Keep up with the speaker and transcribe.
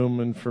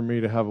And for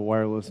me to have a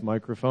wireless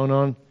microphone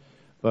on,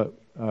 but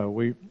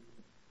we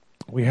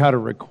had a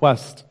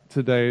request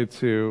today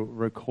to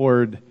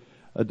record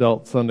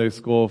adult Sunday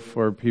school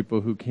for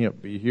people who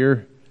can't be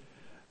here.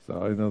 So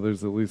I know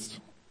there's at least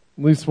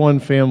one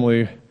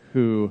family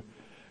who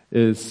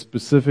is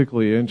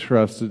specifically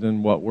interested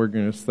in what we're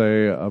going to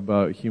say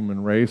about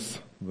human race,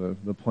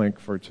 the plank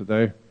for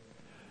today.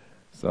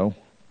 So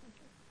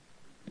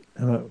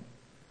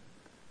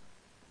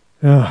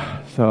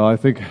so I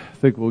think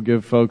we'll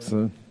give folks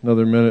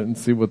another minute and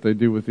see what they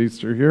do with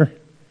Easter here.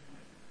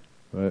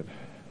 But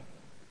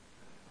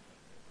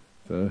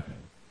the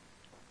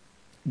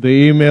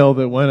email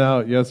that went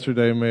out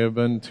yesterday may have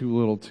been too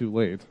little too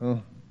late, huh?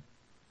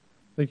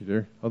 Thank you,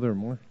 dear. Oh, there are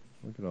more?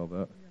 Look at all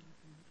that.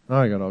 Oh,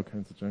 I got all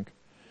kinds of junk.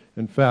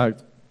 In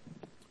fact,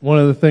 one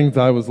of the things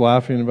I was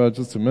laughing about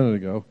just a minute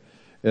ago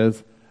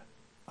is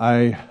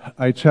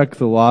I check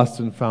the lost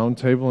and found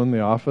table in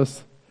the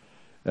office,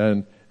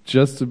 and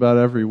just about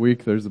every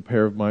week there's a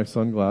pair of my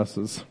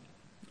sunglasses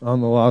on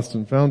the lost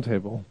and found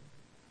table.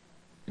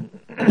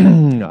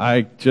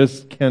 I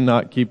just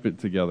cannot keep it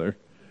together.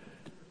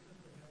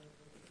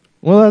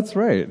 Well, that's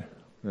right.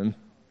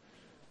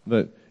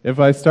 But if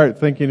I start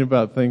thinking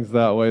about things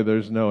that way,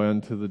 there's no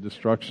end to the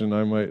destruction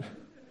I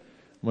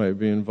might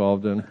be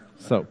involved in.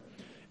 So,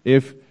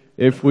 if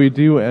we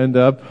do end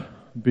up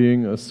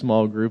being a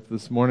small group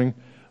this morning,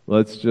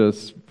 let's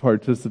just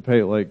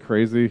participate like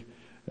crazy.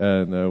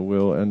 And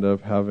we'll end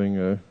up having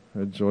a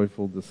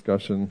joyful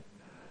discussion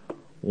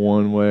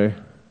one way.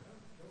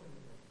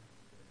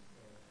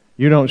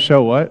 You don't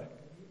show what?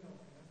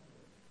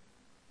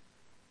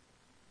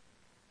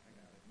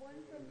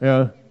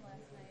 Yeah.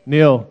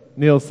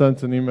 Neil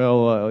sent an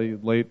email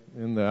late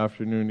in the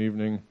afternoon,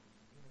 evening.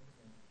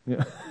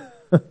 Yeah.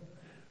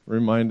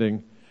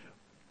 Reminding.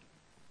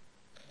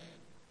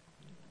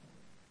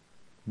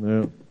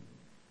 No.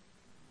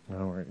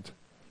 All right.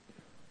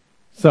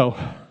 So,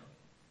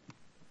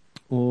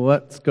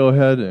 let's go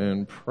ahead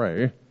and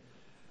pray,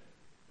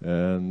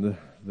 and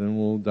then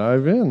we'll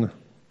dive in.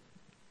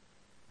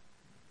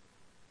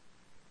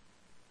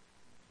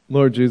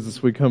 Lord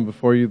Jesus, we come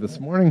before you this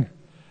morning.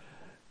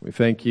 We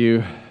thank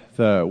you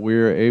that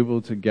we're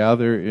able to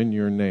gather in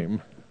your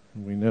name.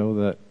 We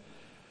know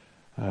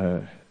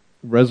that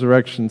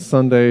Resurrection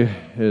Sunday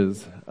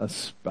is a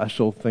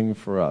special thing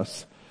for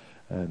us,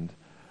 and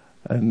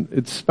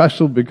it's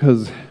special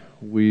because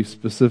we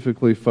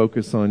specifically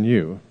focus on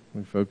you.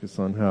 We focus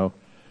on how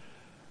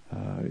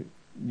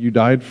you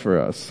died for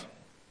us,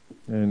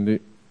 and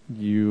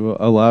you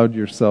allowed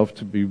yourself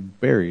to be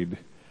buried,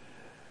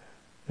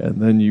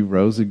 and then you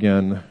rose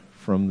again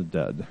from the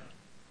dead.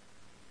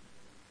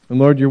 And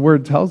Lord, your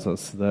word tells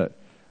us that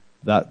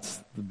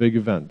that's the big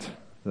event,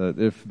 that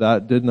if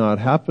that did not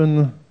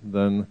happen,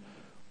 then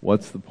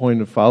what's the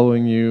point of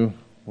following you?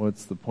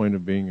 What's the point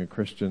of being a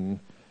Christian?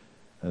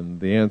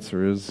 And the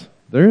answer is,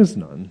 there is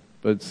none.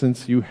 But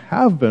since you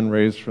have been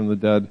raised from the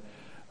dead,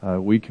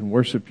 we can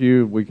worship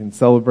you, we can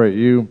celebrate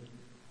you,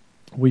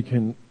 we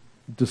can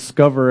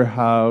discover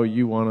how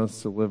you want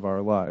us to live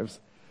our lives.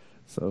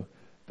 So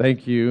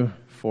thank you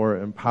for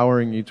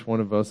empowering each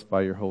one of us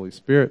by your Holy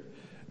Spirit,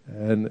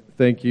 and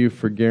thank you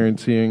for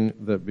guaranteeing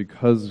that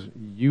because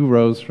you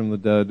rose from the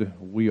dead,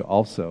 we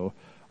also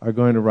are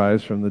going to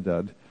rise from the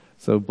dead.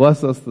 So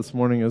bless us this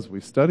morning as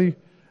we study,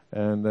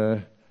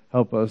 and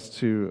help us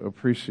to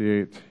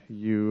appreciate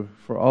you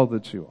for all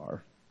that you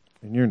are.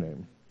 In your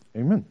name,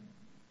 amen.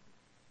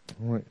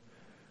 All right.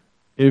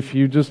 If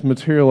you just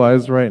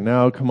materialized right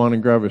now, come on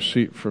and grab a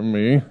sheet from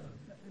me.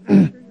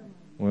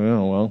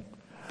 Well,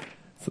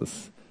 it's a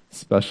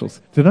special.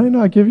 Did I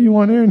not give you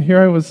one, Aaron? Here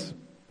I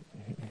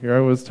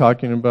was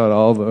talking about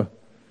all the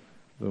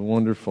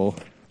wonderful.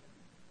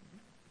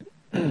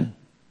 Did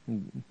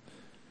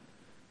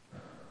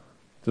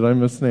I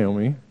miss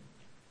Naomi?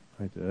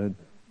 I did.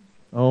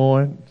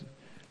 Oh,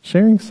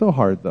 sharing's so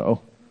hard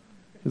though.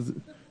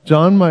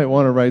 John might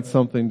want to write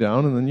something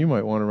down, and then you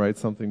might want to write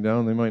something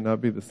down. They might not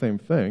be the same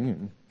thing.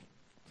 And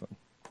so,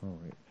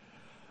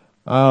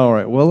 all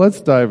right. Well, let's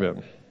dive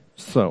in.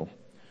 So,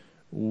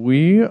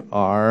 we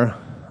are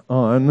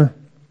on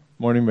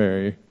Morning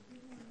Mary.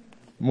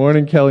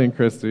 Morning Kelly and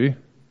Christy.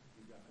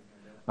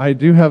 I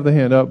do have the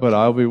hand up, but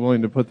I'll be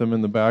willing to put them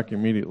in the back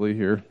immediately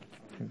here.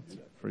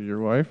 For your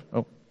wife.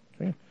 Oh,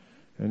 okay.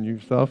 And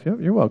yourself.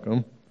 Yep, you're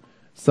welcome.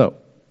 So,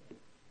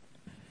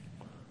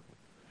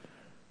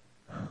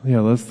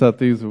 yeah, let's set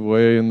these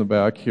away in the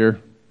back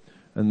here.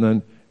 And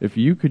then if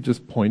you could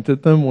just point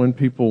at them when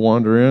people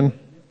wander in.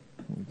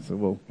 So,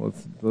 well,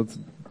 let's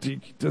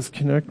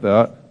disconnect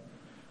that.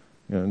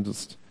 And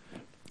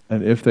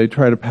if they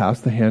try to pass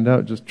the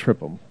handout, just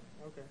trip them.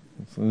 Okay.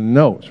 So,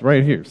 no, it's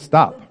right here.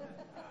 Stop.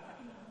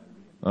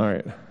 All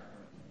right.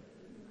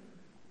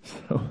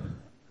 So,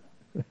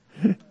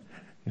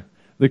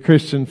 the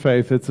Christian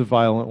faith, it's a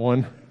violent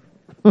one.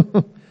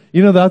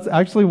 That's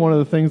actually one of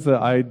the things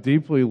that I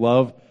deeply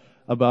love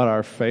about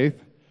our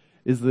faith,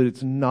 is that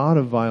it's not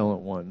a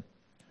violent one.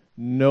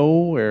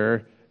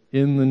 Nowhere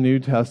in the New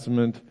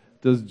Testament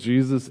does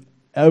Jesus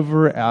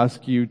ever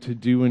ask you to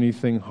do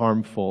anything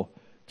harmful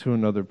to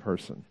another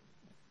person.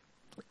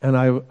 And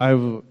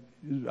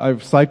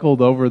I've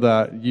cycled over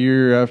that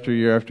year after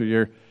year after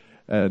year,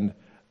 and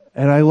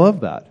I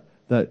love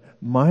that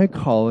my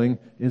calling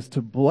is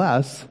to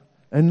bless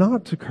and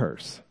not to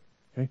curse.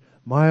 Okay?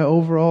 My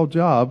overall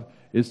job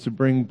is to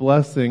bring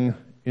blessing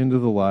into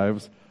the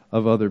lives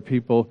of other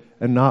people,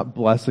 and not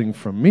blessing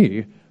from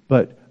me,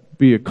 but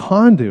be a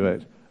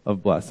conduit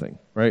of blessing,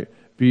 right?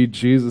 Be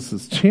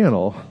Jesus'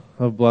 channel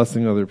of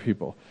blessing other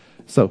people.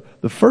 So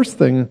the first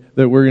thing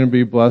that we're going to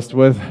be blessed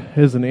with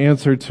is an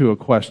answer to a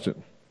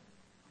question.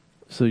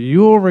 So you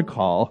will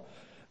recall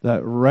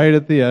that right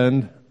at the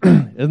end,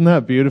 isn't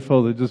that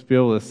beautiful to just be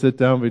able to sit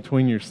down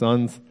between your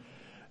sons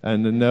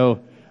and to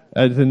know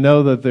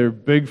that they're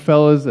big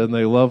fellas and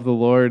they love the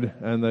Lord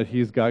and that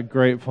He's got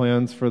great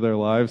plans for their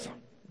lives?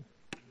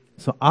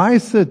 So I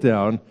sit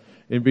down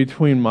in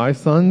between my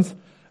sons,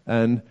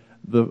 and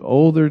the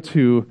older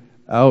two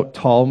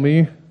out-tall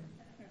me.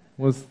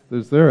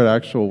 Is there an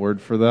actual word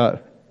for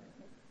that?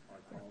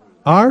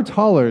 Are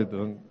taller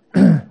than,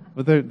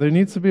 but there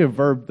needs to be a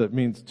verb that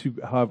means to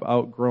have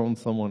outgrown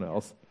someone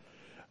else.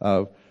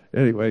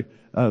 Anyway,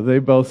 they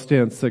both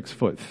stand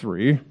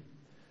 6'3",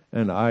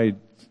 and I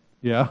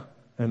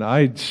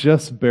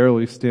just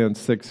barely stand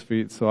 6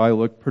 feet, so I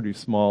look pretty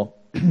small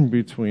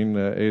between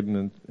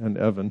Aiden and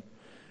Evan.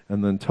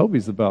 And then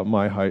Toby's about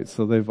my height,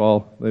 so they've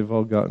all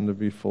gotten to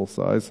be full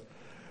size,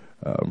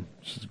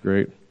 which is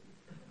great.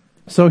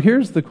 So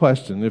here's the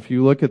question. If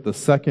you look at the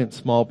second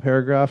small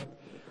paragraph,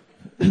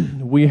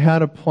 we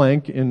had a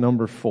plank in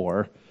number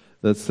 4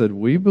 that said,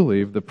 we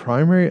believe the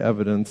primary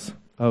evidence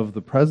of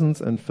the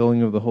presence and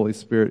filling of the Holy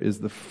Spirit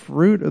is the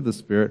fruit of the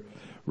Spirit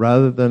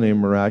rather than a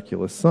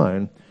miraculous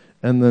sign.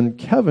 And then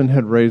Kevin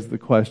had raised the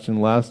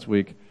question last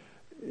week,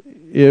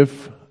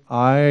 if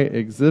I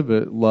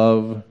exhibit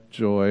love,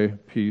 joy,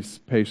 peace,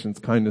 patience,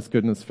 kindness,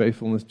 goodness,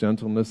 faithfulness,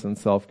 gentleness, and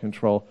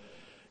self-control,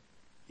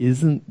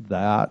 isn't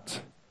that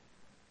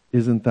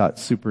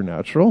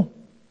supernatural?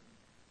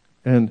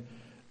 And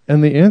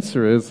the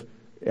answer is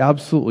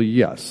absolutely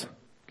yes.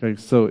 Okay,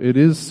 so it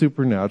is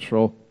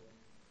supernatural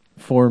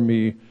for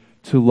me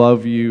to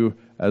love you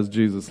as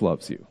Jesus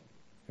loves you.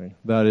 Okay?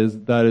 That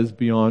is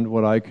beyond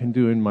what I can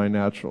do in my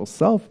natural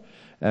self.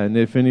 And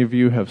if any of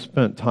you have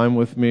spent time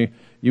with me,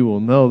 you will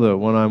know that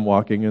when I'm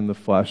walking in the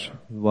flesh,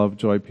 love,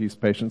 joy, peace,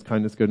 patience,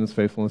 kindness, goodness,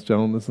 faithfulness,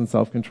 gentleness, and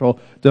self-control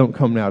don't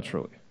come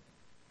naturally.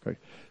 Okay?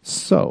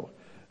 So,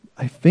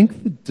 I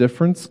think the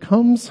difference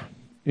comes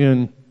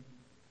in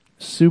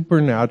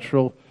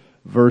supernatural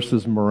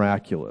versus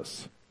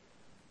miraculous.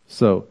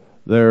 So,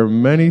 there are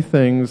many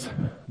things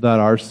that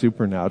are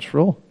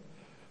supernatural.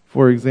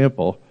 For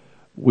example,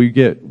 we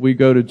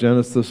go to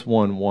Genesis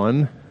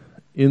 1:1.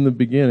 In the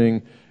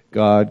beginning,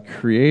 God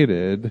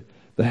created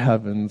the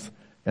heavens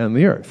and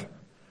the earth.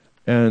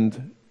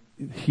 And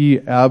He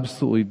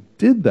absolutely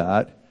did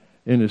that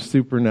in a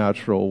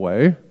supernatural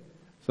way.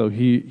 So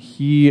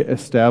He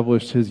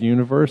established His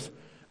universe,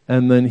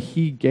 and then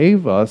He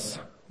gave us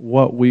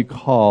what we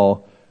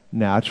call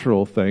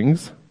natural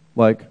things.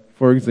 Like,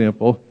 for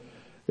example,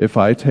 if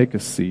I take a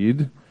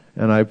seed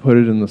and I put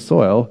it in the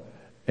soil,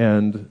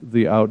 and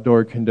the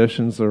outdoor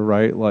conditions are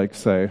right, like,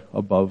 say,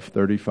 above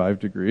 35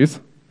 degrees,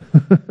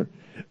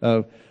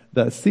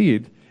 that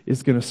seed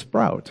is going to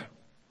sprout,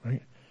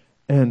 right?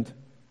 And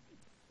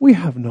we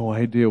have no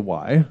idea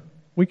why.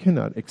 We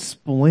cannot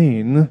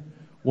explain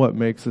what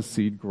makes a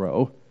seed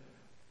grow,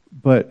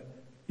 but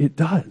it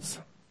does.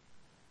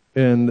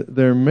 And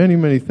there are many,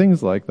 many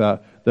things like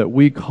that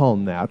we call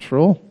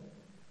natural,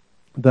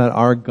 that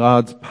are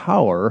God's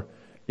power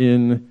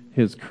in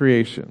His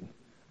creation.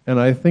 And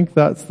I think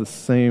that's the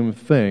same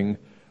thing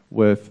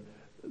with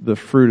the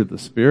fruit of the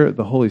Spirit,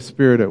 the Holy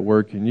Spirit at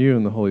work in you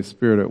and the Holy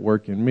Spirit at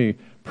work in me.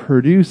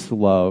 Produce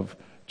love,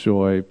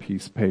 joy,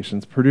 peace,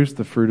 patience. Produce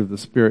the fruit of the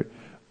Spirit.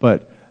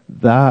 But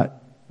that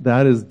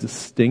is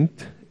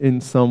distinct in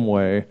some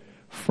way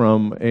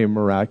from a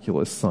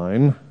miraculous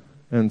sign.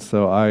 And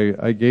so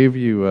I gave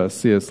you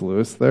C.S.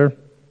 Lewis there.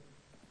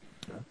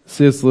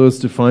 C.S. Lewis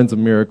defines a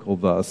miracle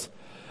thus: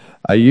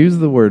 I use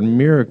the word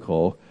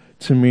miracle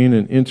to mean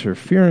an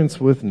interference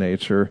with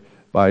nature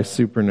by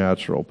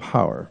supernatural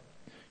power.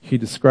 He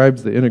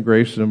describes the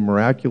integration of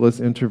miraculous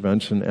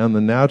intervention and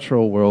the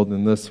natural world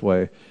in this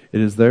way.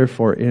 It is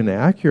therefore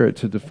inaccurate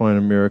to define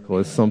a miracle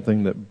as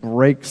something that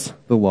breaks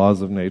the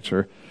laws of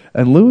nature.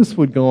 And Lewis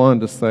would go on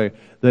to say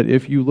that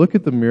if you look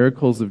at the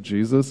miracles of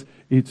Jesus,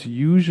 it's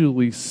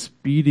usually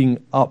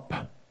speeding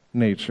up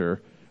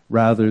nature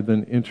rather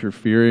than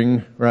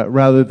interfering,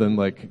 rather than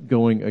like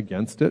going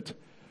against it.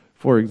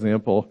 For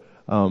example,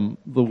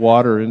 the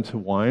water into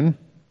wine.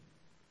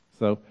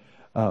 So,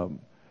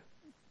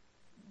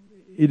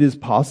 it is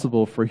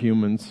possible for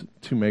humans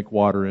to make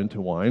water into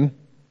wine.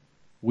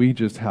 We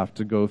just have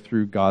to go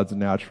through God's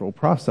natural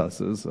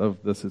processes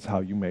of this is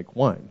how you make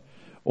wine.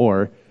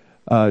 Or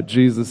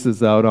Jesus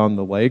is out on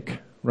the lake,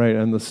 right,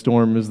 and the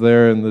storm is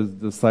there and the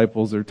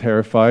disciples are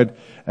terrified,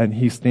 and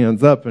He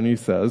stands up and He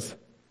says,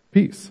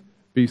 peace,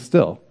 be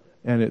still.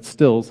 And it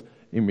stills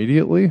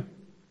immediately,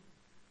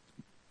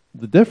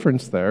 The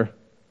difference there,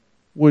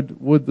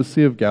 would the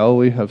Sea of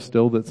Galilee have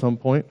stilled at some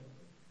point?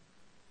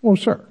 Well,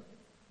 sure,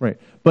 right.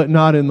 But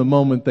not in the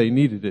moment they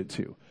needed it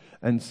to.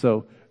 And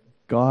so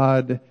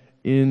God,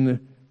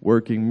 in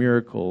working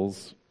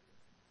miracles,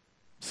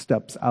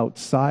 steps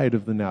outside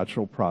of the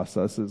natural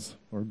processes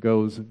or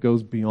goes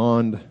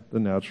beyond the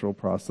natural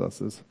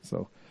processes.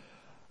 So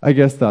I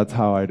guess that's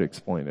how I'd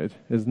explain it.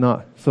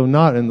 Not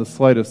in the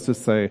slightest to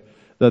say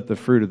that the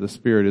fruit of the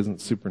Spirit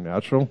isn't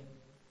supernatural,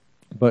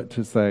 but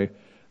to say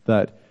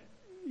that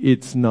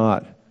it's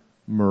not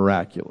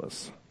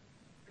miraculous.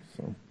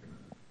 So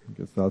I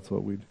guess that's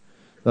what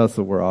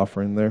we're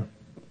offering there.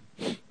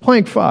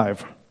 Plank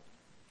 5.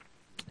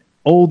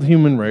 Old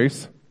human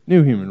race,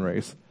 new human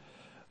race.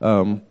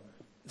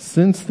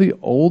 Since the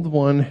old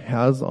one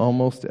has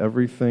almost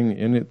everything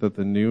in it that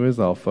the new is,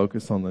 I'll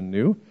focus on the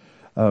new.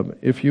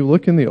 If you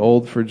look in the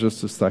old for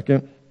just a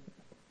second,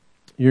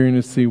 you're going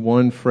to see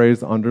one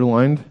phrase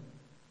underlined,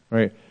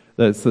 right,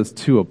 that says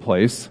to a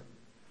place.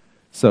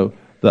 So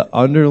the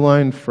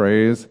underlined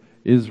phrase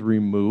is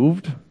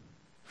removed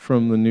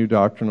from the new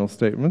doctrinal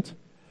statement,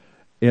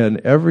 and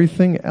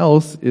everything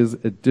else is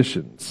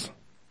additions.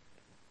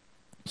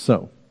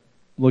 So,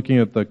 looking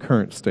at the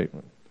current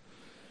statement,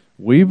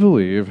 we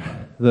believe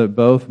that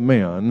both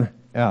man,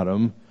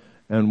 Adam,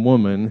 and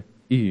woman,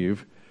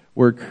 Eve,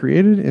 were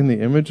created in the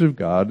image of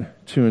God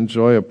to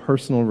enjoy a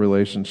personal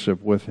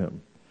relationship with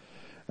Him.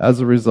 As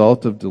a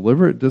result of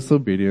deliberate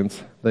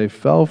disobedience, they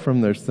fell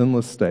from their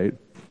sinless state,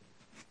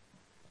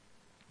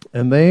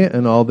 and they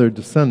and all their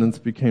descendants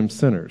became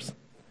sinners.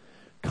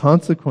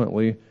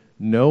 Consequently,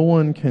 no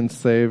one can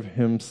save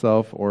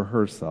himself or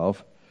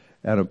herself,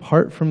 and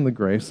apart from the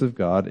grace of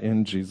God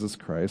in Jesus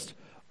Christ,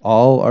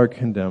 all are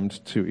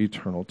condemned to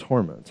eternal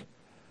torment.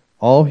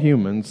 All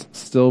humans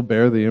still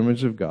bear the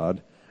image of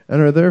God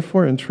and are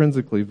therefore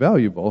intrinsically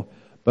valuable,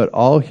 but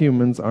all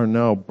humans are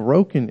now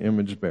broken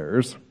image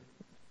bearers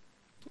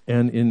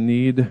and in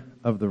need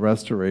of the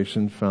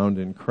restoration found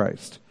in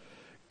Christ.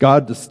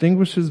 God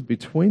distinguishes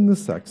between the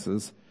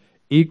sexes,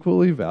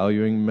 equally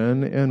valuing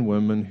men and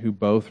women who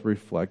both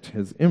reflect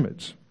His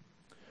image.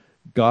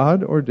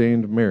 God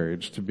ordained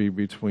marriage to be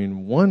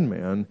between one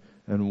man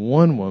and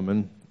one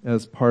woman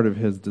as part of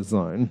His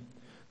design,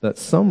 that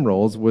some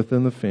roles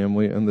within the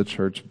family and the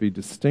church be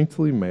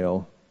distinctly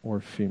male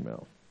or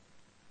female.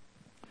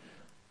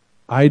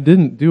 I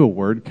didn't do a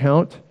word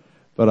count,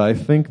 but I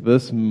think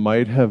this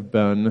might have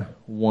been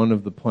one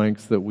of the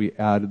planks that we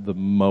added the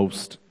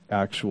most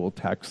actual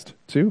text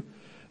to.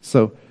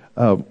 So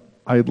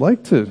I'd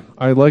like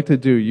to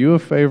do you a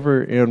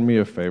favor and me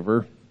a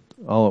favor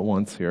all at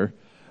once here.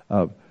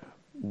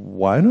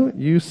 Why don't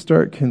you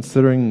start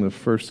considering the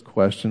first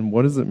question?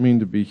 What does it mean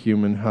to be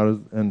human? How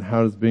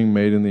does being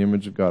made in the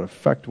image of God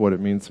affect what it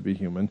means to be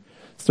human?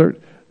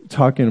 Start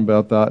talking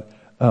about that,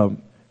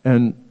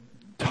 and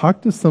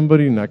talk to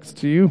somebody next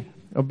to you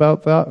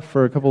about that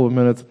for a couple of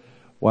minutes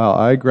while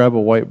I grab a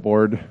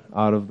whiteboard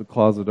out of the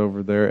closet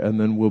over there, and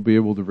then we'll be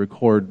able to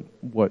record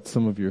what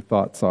some of your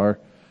thoughts are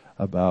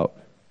about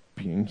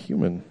being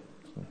human.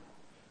 So,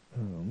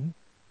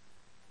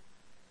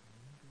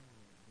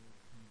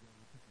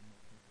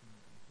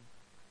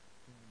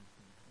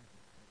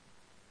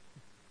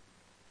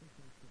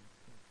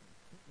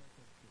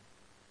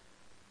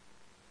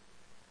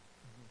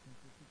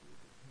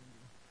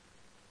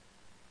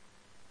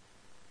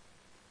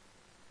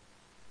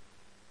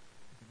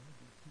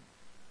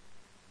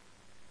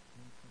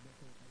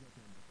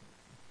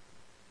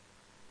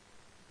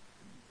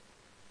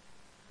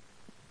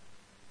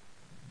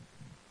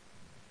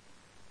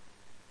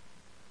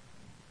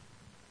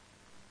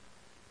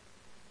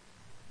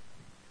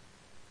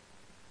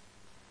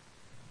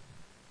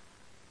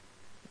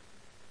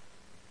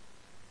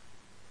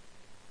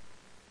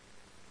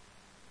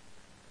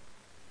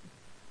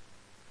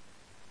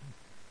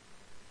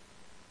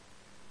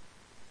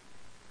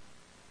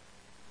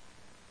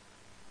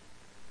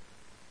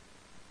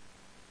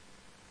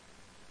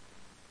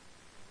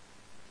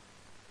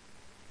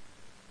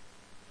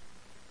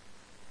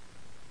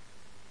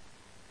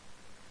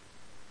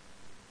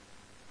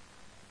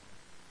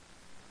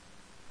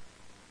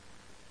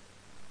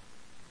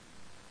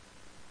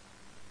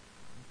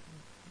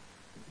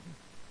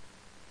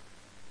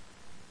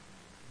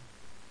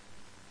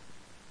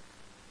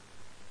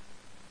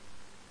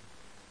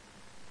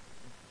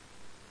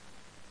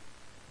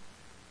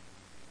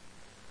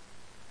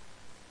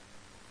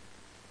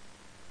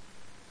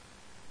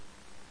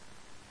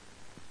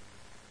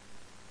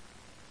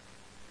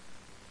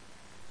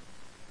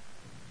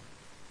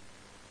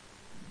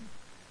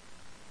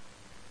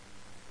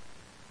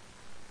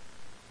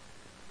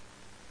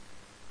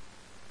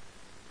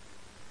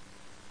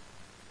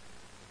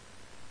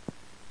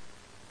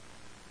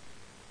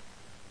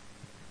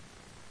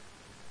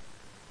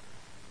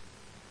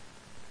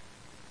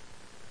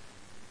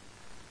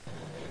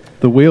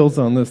 the wheels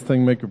on this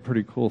thing make a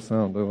pretty cool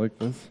sound. I like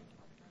this.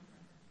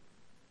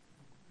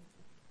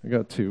 I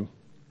got two.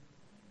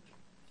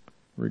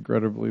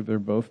 Regrettably, they're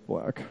both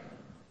black.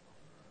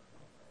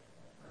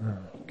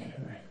 Okay.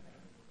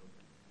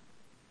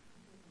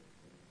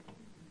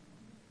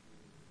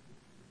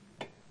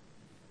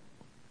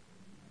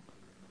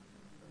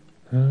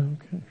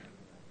 Okay.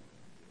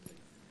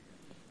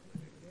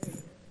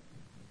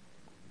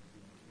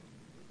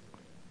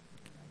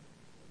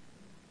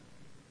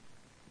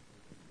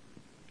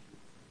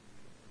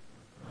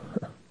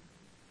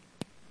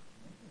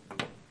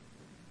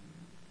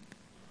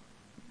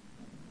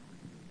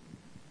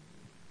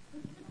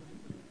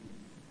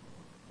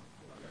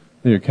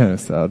 You're kind of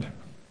sad.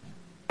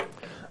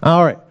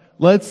 All right.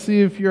 Let's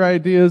see if your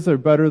ideas are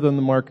better than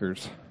the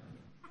markers.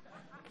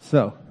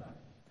 So,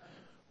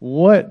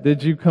 what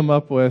did you come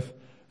up with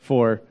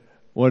for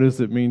what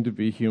does it mean to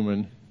be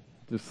human?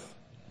 Just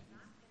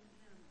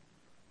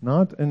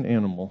not an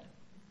animal.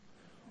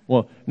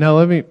 Well, now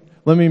let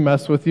me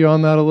mess with you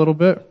on that a little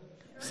bit.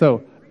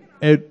 So,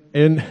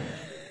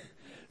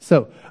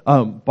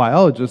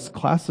 biologists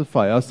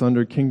classify us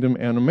under kingdom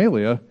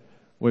Animalia,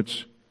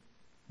 which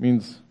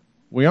means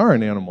we are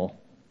an animal.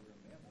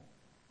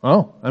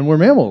 Oh, and we're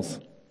mammals,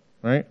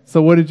 right?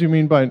 So what did you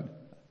mean by,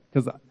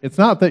 because it's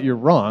not that you're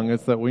wrong,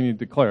 it's that we need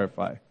to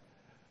clarify.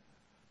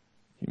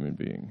 Human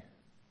being.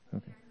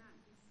 Okay.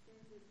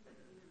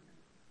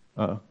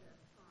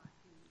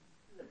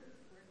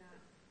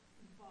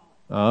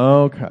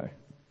 Okay.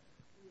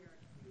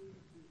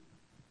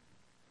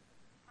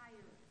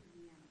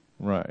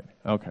 Right.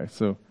 Okay.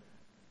 So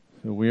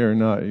we are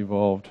not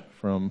evolved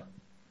from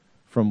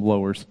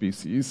lower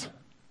species.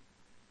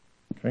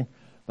 Okay.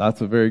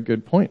 That's a very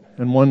good point,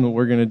 and one that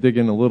we're going to dig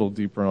in a little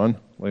deeper on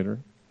later.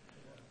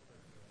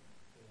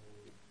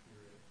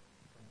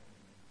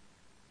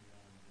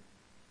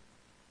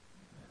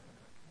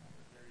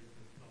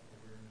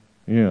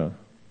 Yeah.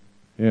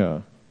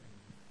 Yeah.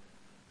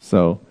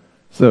 So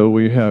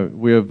we have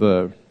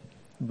the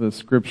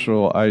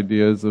scriptural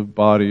ideas of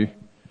body,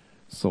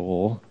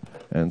 soul,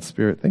 and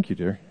spirit. Thank you,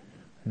 dear.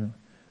 Yeah.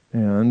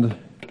 And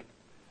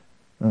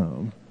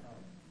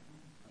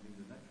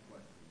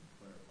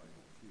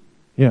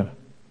yeah.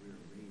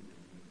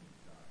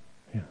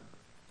 Yeah.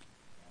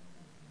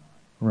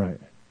 Right.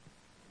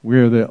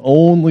 We're the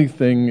only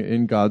thing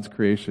in God's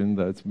creation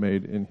that's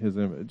made in His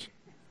image.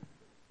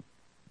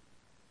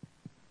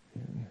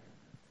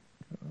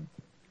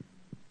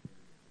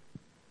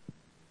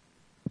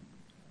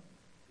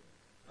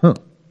 Huh.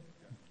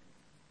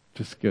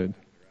 Just good.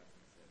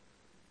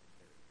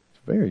 It's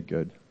very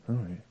good. All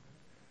right.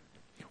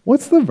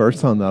 What's the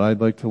verse on that?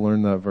 I'd like to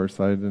learn that verse.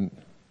 I didn't.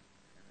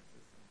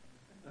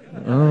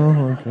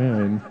 Oh,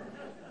 okay.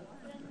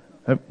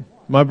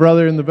 My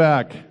brother in the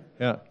back.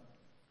 Yeah.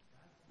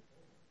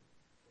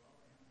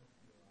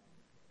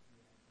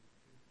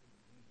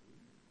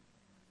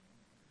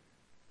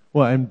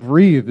 Well, and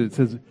breathe. It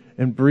says,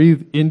 and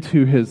breathe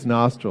into His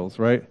nostrils,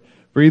 right?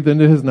 Breathe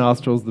into His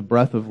nostrils the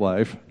breath of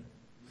life.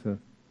 So,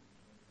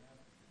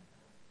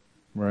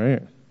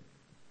 right.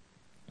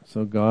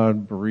 So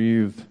God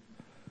breathed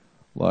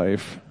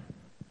life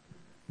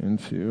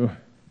into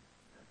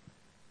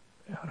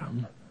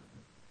Adam.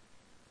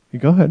 You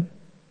go ahead.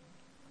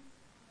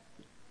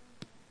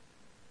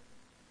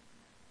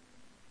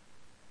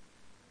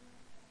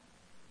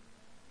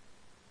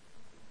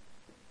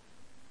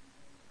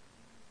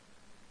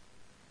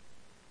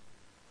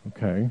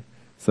 Okay.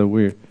 So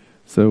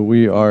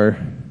we are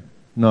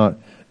not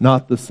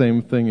the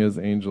same thing as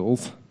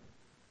angels.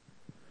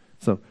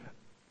 So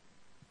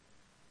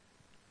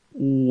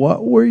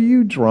what were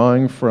you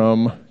drawing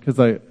from? Because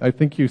I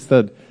think you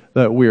said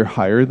that we're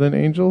higher than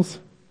angels.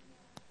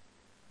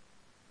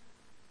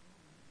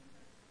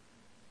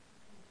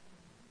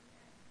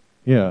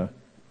 Yeah.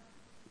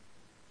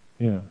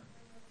 Yeah.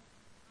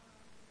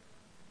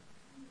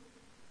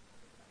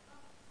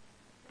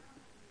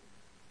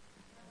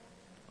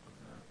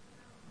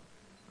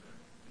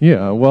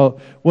 Yeah.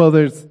 Well,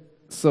 there's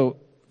so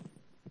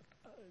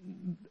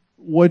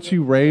what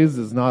you raise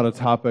is not a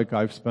topic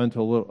I've spent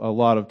a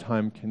lot of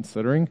time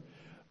considering,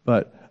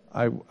 but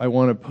I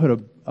want to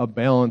put a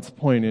balance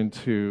point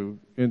into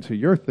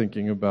your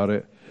thinking about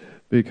it,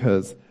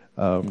 because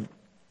I've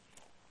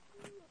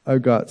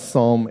got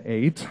Psalm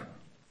 8,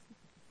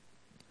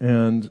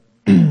 and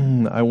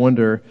I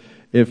wonder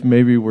if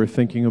maybe we're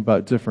thinking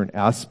about different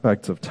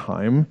aspects of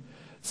time.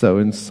 So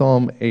in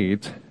Psalm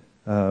 8,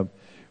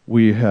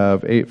 we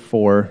have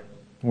 8:4,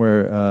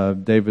 where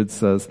David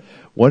says,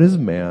 "What is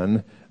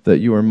man that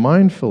you are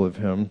mindful of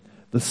him,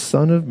 the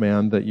Son of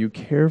Man that you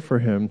care for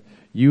him?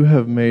 You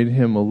have made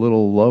him a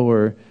little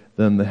lower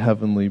than the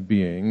heavenly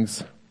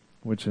beings,"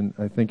 which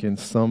I think in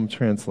some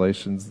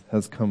translations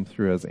has come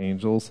through as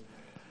angels.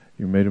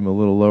 You made him a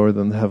little lower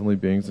than the heavenly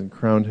beings and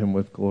crowned him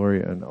with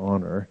glory and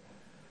honor.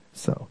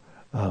 So,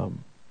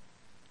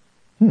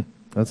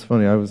 that's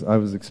funny. I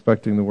was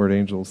expecting the word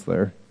angels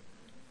there.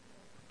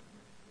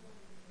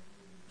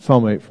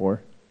 Psalm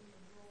 8:4.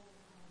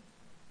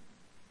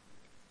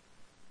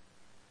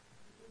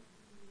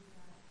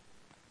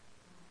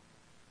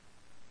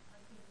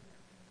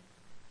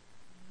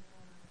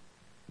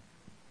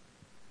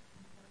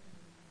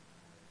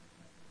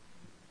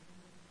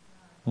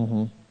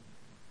 Mm-hmm.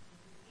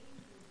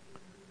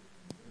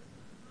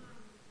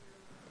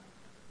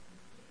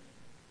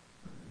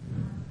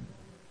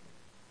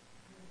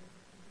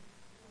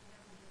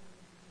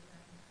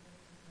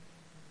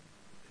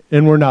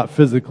 And we're not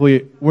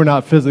physically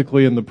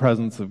in the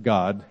presence of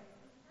God.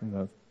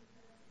 Yeah.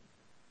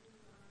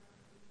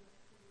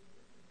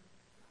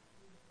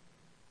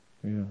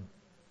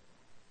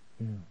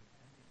 Yeah.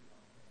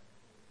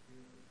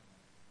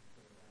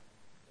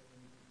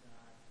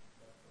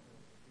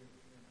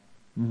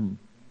 Mm.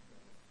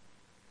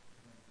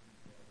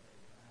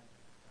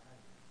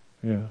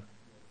 Yeah.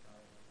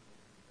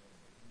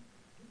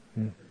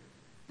 Yeah.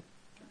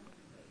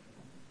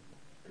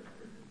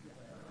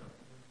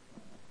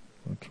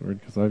 That's weird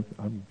because I've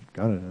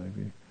got an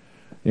IV.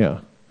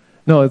 Yeah.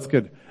 No, it's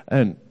good.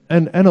 And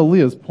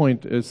Aaliyah's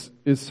point is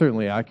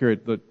certainly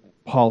accurate that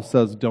Paul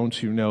says,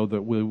 "Don't you know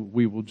that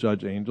we will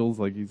judge angels?"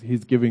 Like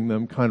he's giving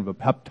them kind of a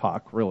pep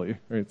talk, really.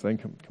 Right? Saying,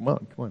 "Come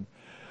on."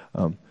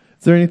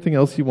 Is there anything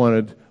else you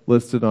wanted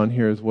listed on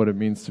here as what it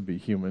means to be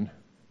human?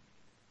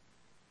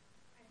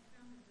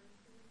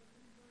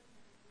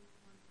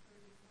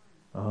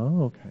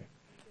 Oh, okay.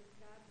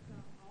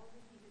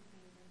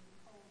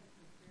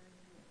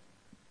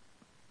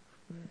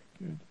 Very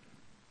good.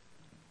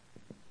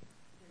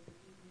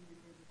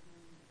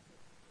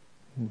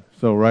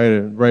 So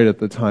right at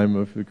the time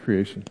of the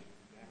creation.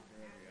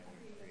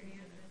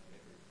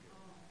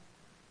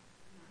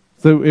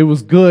 So it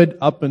was good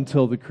up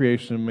until the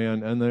creation of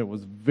man, and then it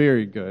was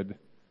very good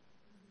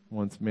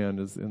once man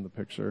is in the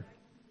picture.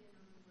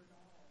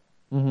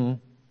 Mm-hmm. It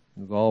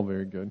was all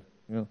very good.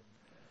 Yeah.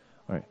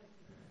 Right.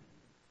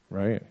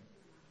 Right.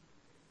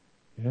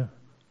 Yeah.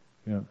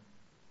 Yeah.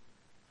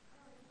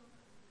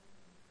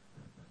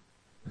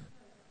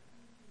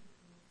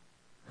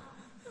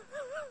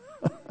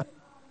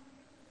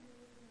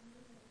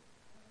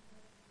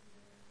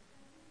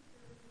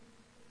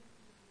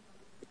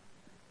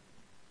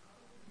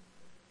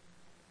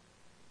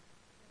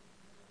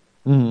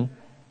 Mm-hmm.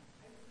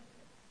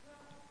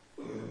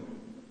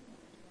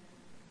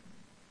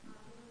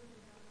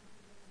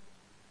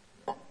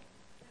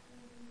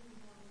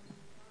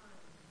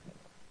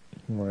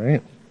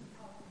 Right.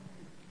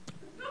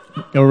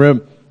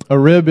 A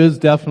rib is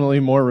definitely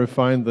more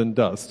refined than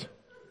dust.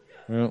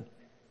 Yeah.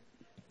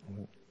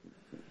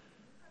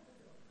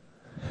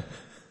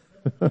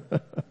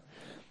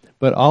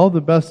 But all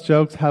the best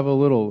jokes have a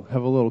little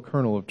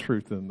kernel of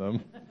truth in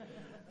them.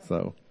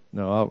 So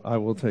no, I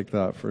will take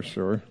that for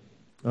sure.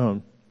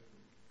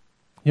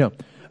 Yeah.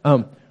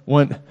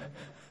 One.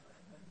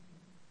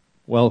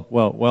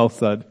 Well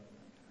said.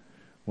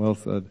 Well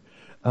said.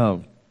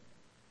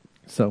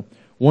 So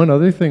one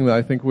other thing that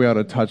I think we ought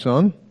to touch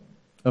on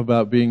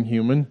about being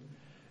human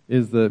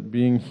is that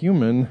being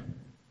human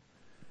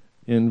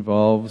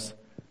involves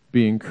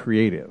being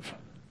creative,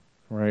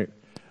 right?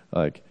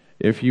 Like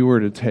if you were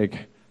to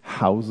take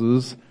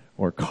houses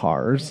or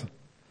cars,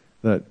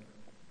 that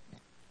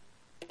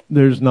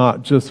there's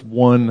not just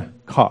one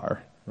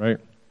car, right?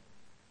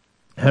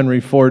 Henry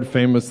Ford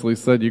famously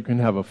said you can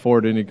have a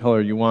Ford any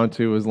color you want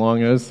to as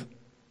long as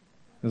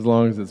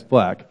it's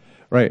black,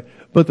 right?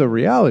 But the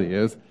reality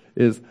is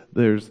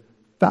there's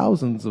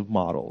thousands of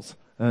models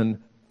and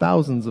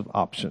thousands of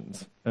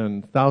options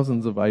and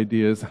thousands of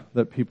ideas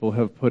that people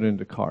have put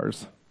into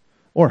cars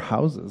or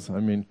houses. I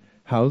mean,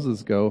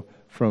 houses go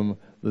from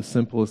the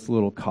simplest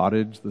little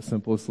cottage, the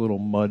simplest little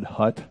mud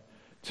hut,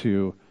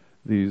 to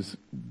these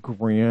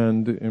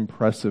grand,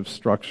 impressive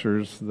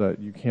structures that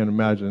you can't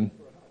imagine.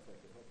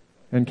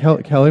 And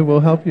Kelly will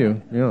help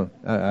you. Yeah,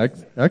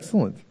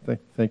 excellent.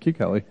 Thank you,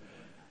 Kelly.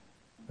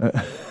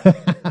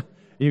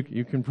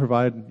 You can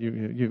provide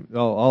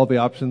all the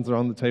options are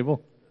on the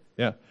table.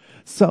 Yeah.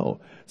 So,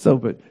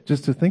 but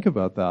just to think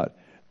about that,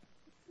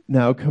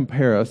 now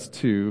compare us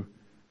to,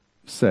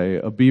 say,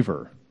 a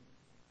beaver.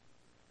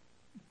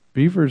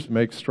 Beavers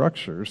make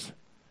structures,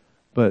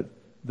 but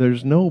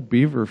there's no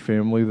beaver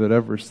family that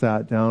ever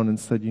sat down and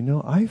said,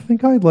 I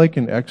think I'd like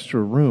an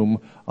extra room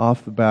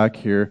off the back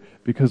here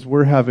because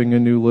we're having a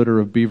new litter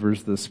of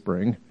beavers this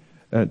spring.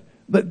 And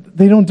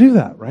they don't do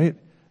that, right?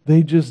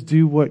 They just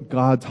do what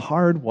God's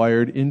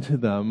hardwired into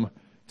them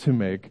to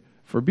make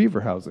for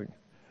beaver housing.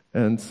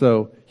 And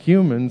so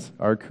humans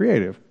are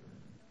creative.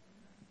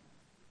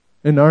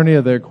 In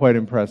Narnia, they're quite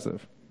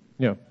impressive.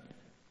 Yeah.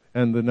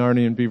 And the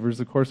Narnian beavers,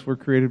 of course, were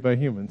created by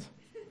humans.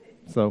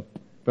 So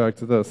back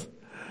to this.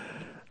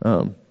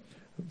 Trying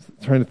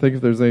to think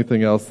if there's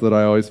anything else that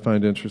I always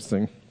find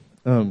interesting.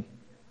 Yeah.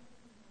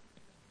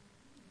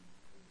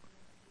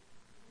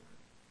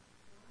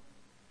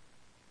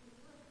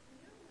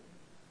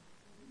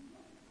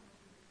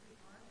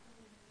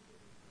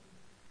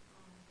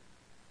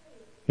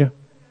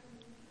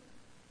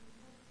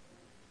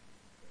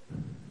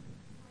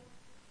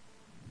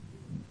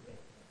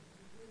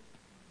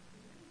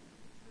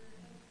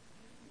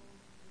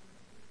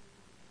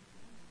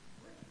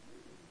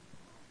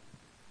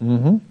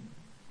 Mm-hmm.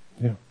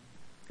 Yeah.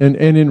 And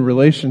in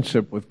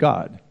relationship with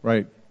God,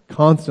 right?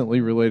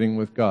 Constantly relating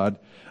with God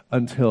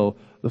until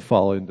the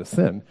fall into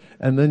sin.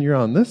 And then you're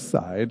on this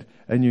side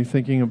and you're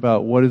thinking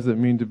about what does it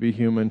mean to be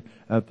human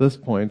at this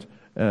point.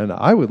 And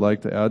I would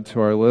like to add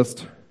to our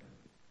list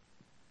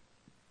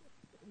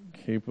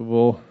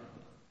capable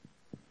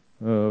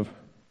of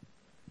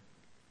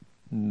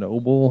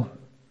noble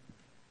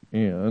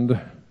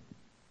and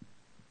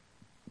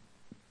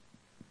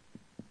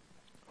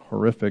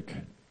horrific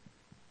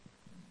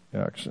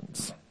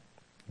actions.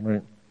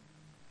 Right?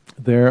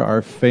 There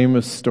are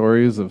famous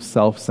stories of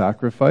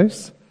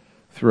self-sacrifice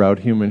throughout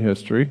human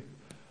history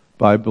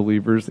by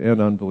believers and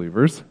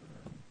unbelievers.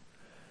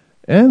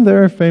 And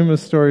there are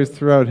famous stories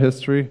throughout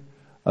history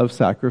of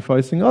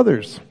sacrificing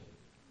others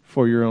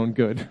for your own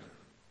good.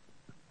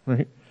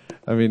 Right?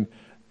 I mean,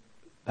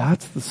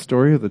 that's the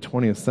story of the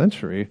 20th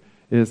century,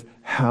 is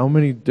how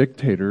many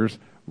dictators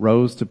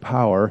rose to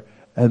power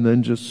and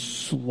then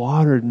just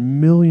slaughtered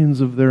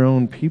millions of their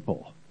own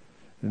people.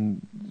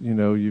 And,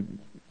 you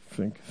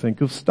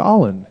think of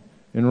Stalin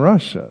in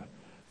Russia.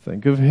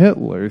 Think of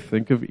Hitler.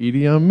 Think of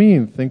Idi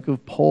Amin. Think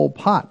of Pol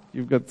Pot.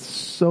 You've got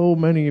so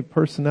many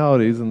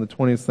personalities in the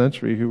 20th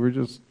century who were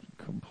just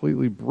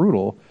completely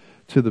brutal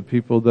to the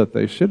people that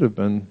they should have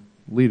been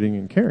leading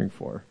and caring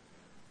for.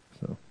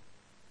 So,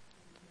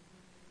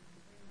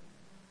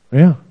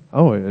 yeah.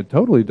 Oh, it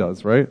totally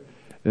does, right?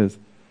 And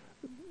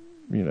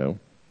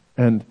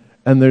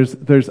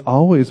there's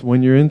always,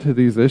 when you're into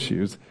these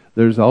issues,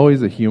 there's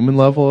always a human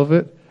level of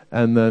it,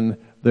 and then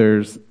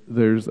there's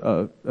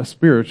a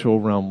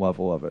spiritual realm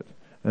level of it.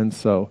 And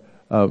so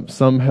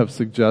some have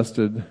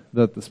suggested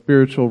that the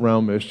spiritual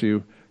realm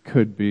issue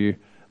could be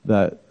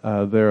that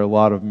there are a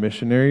lot of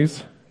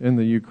missionaries in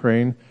the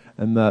Ukraine,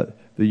 and that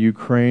the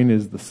Ukraine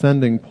is the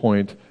sending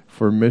point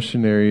for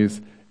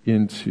missionaries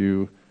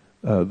into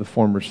the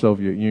former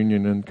Soviet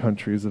Union and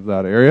countries of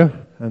that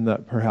area, and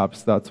that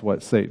perhaps that's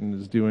what Satan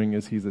is doing,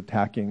 is he's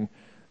attacking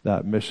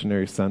that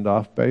missionary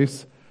send-off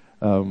base.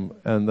 And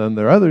then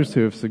there are others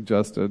who have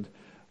suggested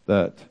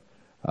that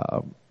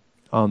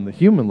on the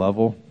human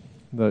level,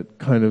 that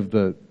kind of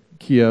the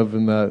Kiev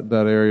and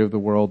that area of the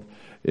world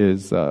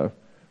is a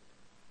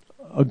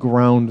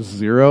ground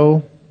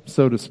zero,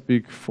 so to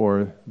speak,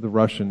 for the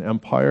Russian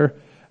Empire,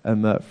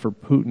 and that for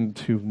Putin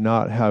to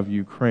not have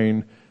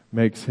Ukraine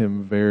makes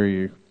him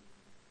very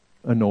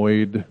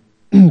annoyed,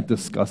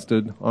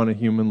 disgusted on a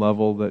human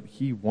level, that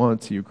he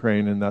wants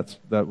Ukraine, and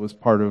that was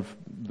part of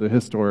the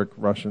historic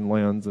Russian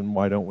lands, and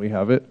why don't we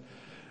have it?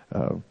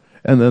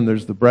 And then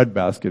there's the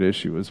breadbasket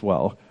issue as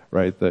well,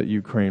 right? That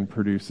Ukraine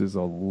produces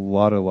a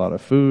lot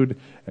of food,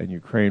 and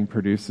Ukraine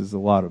produces a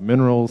lot of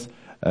minerals,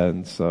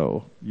 and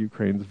so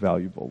Ukraine's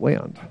valuable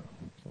land.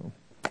 So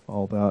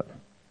all that.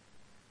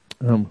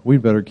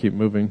 We'd better keep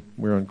moving.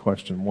 We're on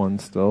question 1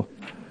 still.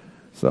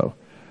 So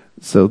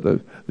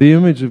the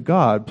image of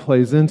God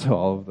plays into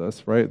all of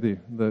this, right?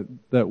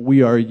 That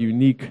we are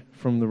unique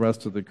from the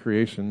rest of the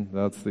creation.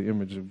 That's the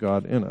image of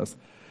God in us.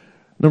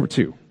 Number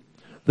 2,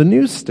 the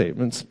new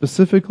statement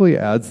specifically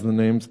adds the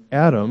names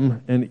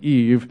Adam and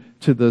Eve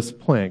to this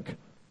plank.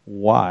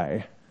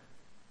 Why?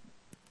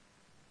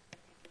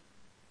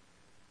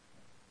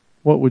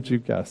 What would you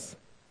guess?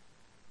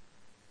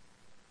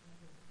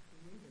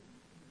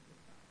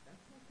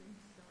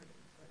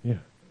 Yeah.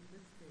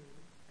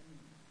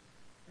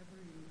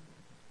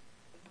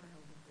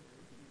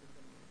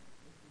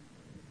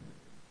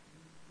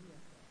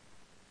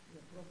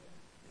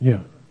 Yeah.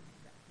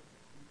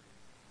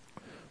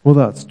 Well,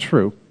 that's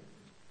true.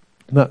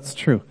 That's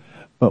true.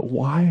 But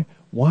why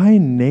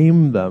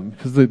name them?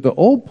 Because the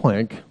old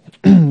plank,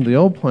 the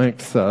old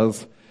plank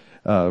says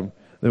that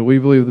we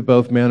believe that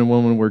both man and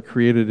woman were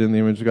created in the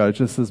image of God. It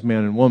just says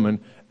man and woman,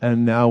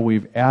 and now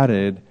we've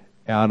added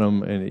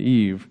Adam and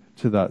Eve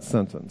to that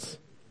sentence.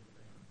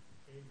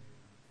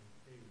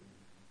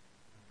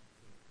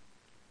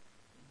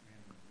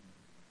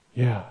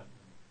 Yeah.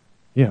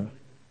 Yeah.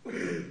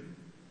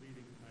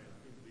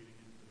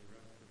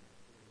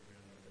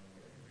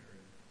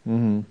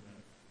 Mm-hmm.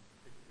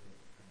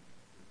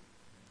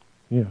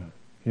 Yeah,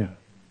 yeah.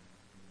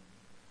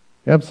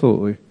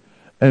 Absolutely.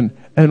 And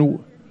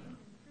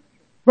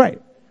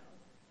right.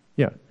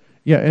 Yeah.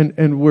 Yeah,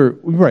 and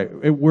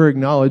we're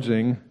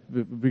acknowledging,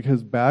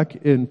 because back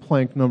in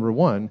plank number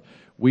 1,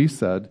 we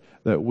said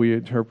that we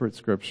interpret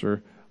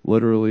Scripture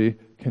literally,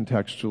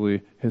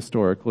 contextually,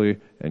 historically,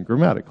 and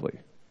grammatically.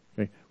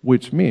 Okay?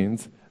 Which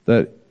means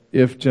that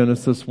if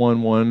Genesis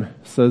 1:1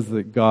 says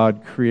that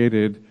God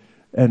created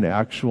an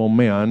actual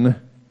man,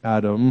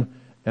 Adam,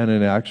 and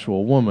an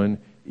actual woman,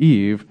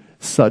 Eve,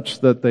 such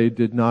that they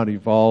did not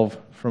evolve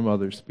from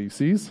other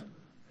species,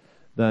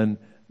 then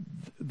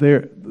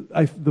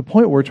the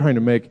point we're trying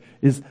to make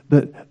is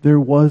that there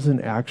was an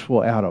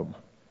actual Adam,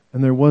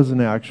 and there was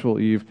an actual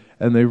Eve,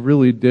 and they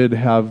really did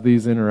have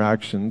these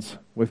interactions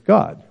with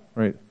God,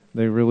 right?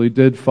 They really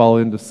did fall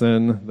into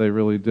sin. They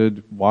really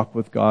did walk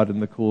with God in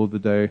the cool of the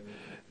day,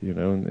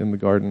 in the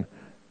garden.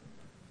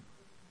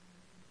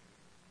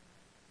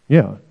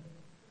 Yeah.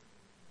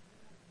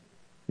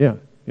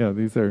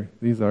 These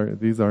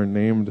are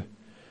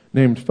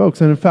named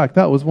folks, and in fact,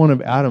 that was one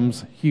of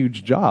Adam's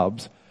huge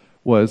jobs,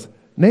 was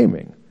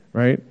naming.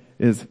 Right?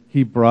 Says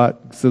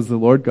the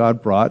Lord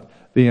God brought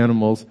the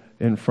animals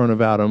in front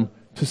of Adam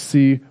to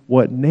see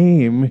what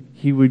name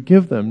he would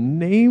give them.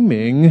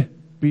 Naming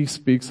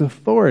bespeaks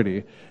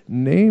authority.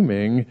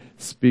 Naming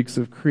speaks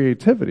of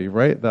creativity,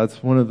 right?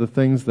 That's one of the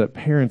things that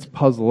parents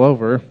puzzle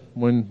over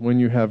when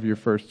you have your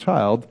first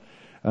child.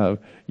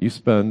 You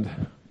spend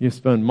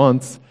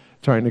months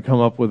trying to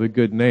come up with a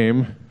good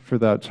name for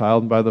that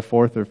child, and by the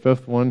fourth or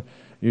fifth one,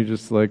 you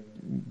just like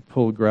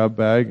pull a grab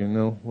bag and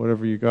know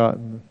whatever you got.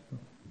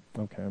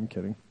 Okay, I'm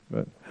kidding,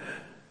 but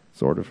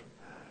sort of.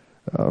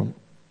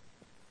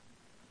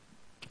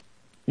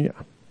 Yeah.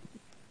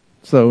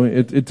 So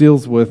it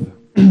deals with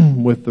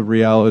with the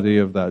reality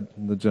of that,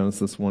 the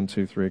Genesis 1,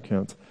 2, 3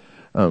 accounts.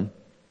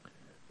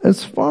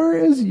 As far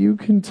as you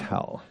can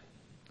tell,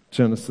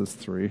 Genesis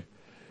 3,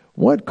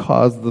 what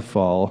caused the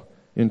fall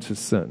into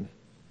sin?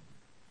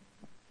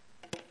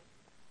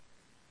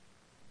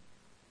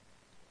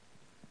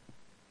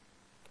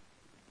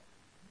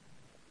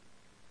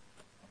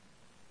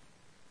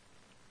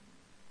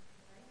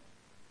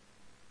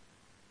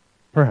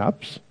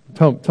 Perhaps.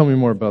 Tell me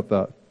more about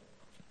that.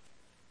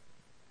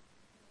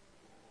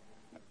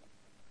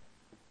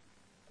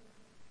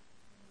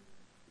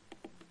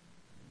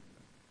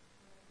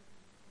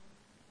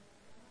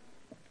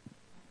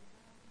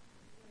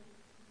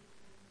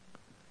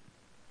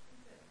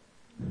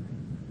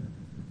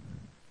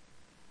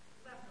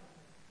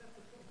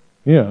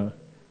 Yeah.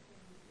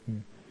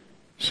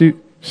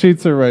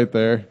 Sheets are right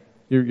there.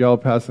 Y'all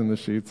passing the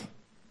sheets.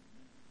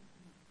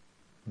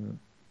 Yeah.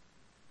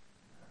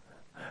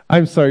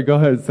 I'm sorry, go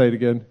ahead and say it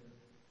again.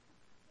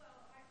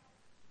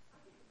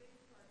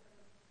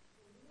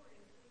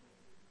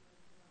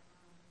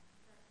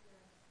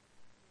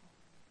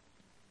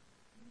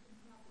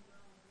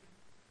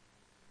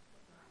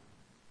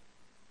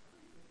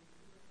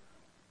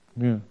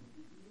 Yeah.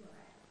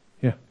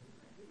 Yeah.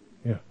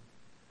 Yeah.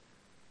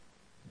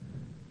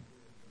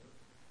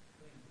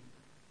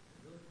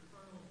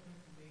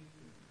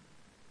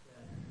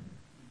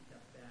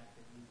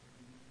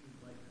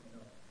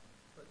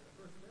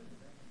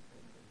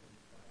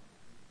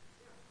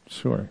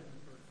 Sure.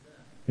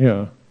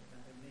 Yeah.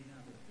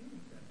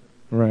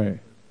 Right.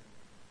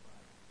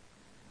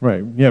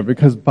 Right. Yeah,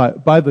 because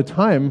by the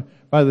time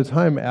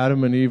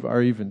Adam and Eve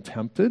are even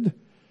tempted,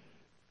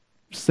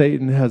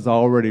 Satan has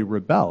already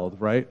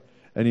rebelled, right?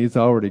 And he's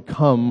already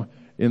come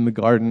in the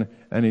garden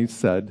and he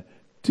said,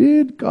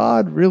 "Did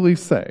God really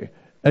say?"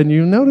 And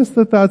you notice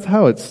that that's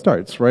how it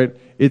starts, right?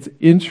 It's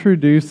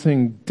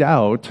introducing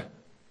doubt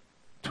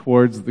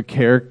towards the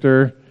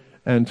character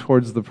and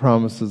towards the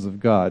promises of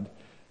God.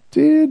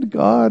 Did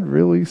God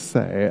really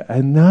say?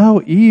 And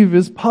now Eve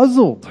is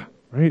puzzled,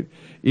 right?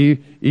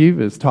 Eve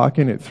is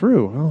talking it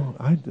through. Oh,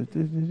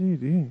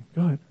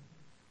 go ahead.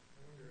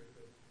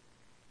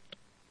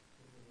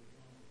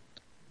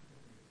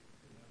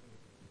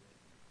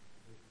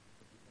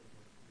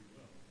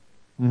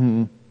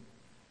 Mm-hmm.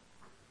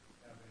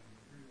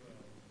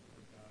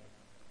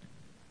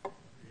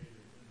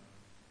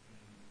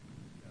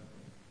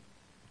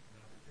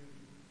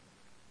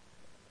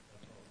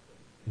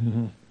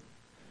 Mm-hmm.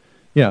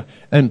 Yeah,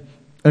 and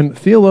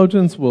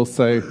theologians will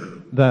say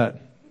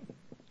that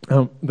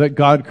that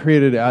God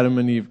created Adam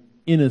and Eve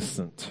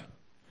innocent.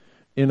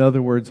 In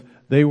other words,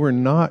 they were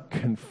not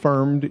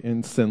confirmed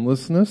in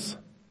sinlessness,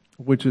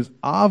 which is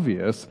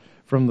obvious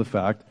from the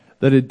fact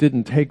that it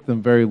didn't take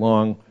them very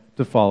long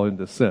to fall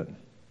into sin,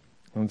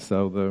 and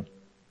so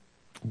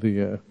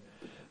the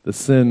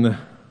sin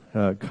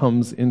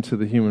comes into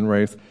the human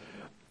race.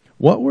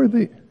 What were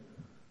the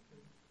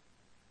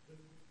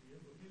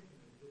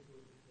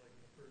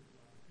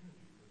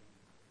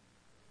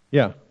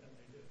Yeah.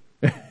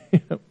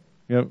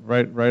 Yep,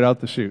 right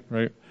out the chute,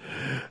 right?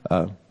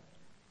 Yeah.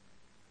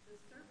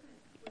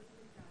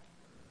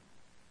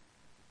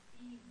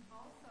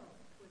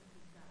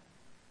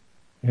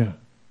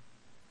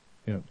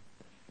 Yeah.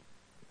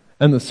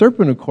 And the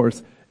serpent, of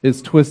course,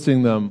 is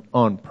twisting them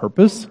on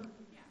purpose.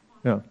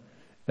 Yeah.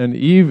 And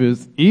Eve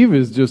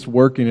is just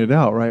working it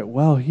out, right?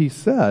 Well, he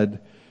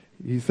said,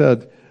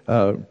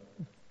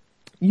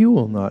 you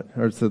will not,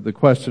 or so the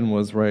question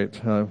was, right,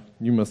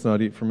 you must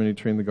not eat from any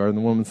tree in the garden.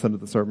 The woman said to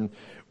the serpent,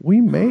 we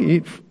may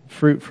eat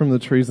fruit from the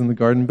trees in the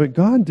garden, but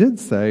God did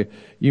say,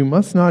 you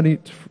must not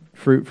eat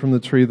fruit from the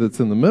tree that's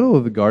in the middle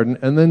of the garden.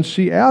 And then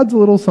she adds a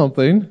little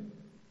something,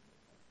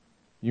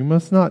 you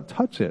must not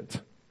touch it,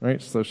 right?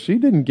 So she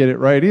didn't get it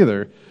right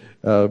either,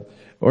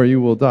 or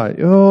you will die.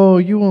 Oh,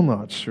 you will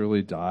not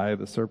surely die,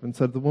 the serpent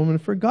said to the woman,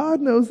 for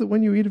God knows that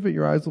when you eat of it,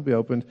 your eyes will be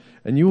opened,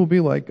 and you will be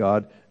like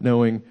God,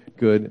 knowing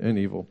good and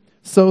evil.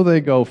 So they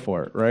go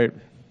for it, right?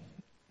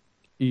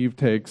 Eve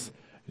takes,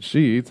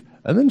 she eats,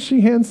 and then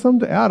she hands some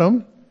to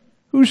Adam,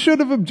 who should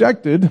have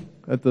objected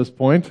at this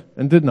point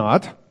and did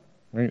not,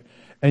 right?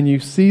 And you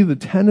see the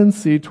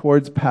tendency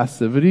towards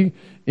passivity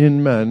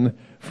in men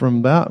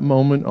from that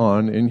moment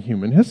on in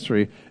human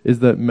history is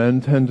that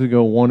men tend to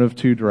go one of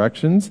two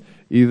directions,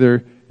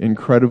 either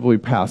incredibly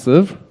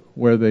passive,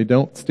 where they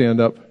don't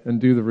stand up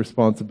and do the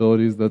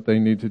responsibilities that they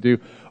need to do,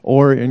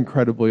 or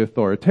incredibly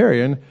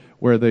authoritarian,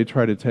 where they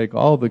try to take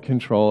all the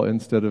control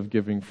instead of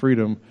giving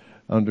freedom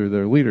under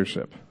their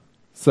leadership.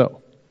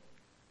 So,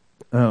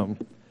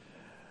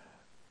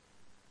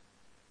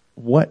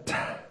 what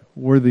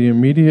were the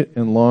immediate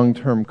and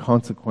long-term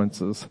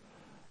consequences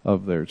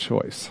of their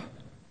choice?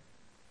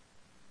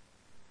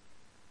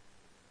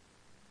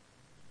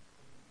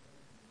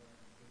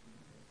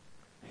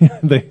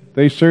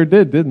 They sure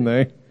did, didn't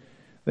they?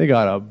 They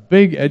got a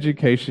big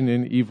education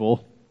in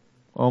evil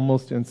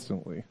almost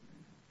instantly.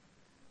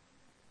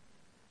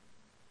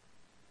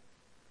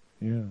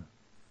 Yeah.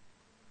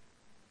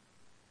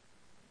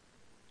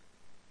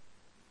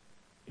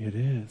 It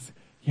is.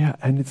 Yeah,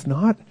 and it's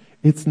not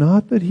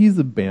that he's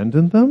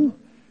abandoned them.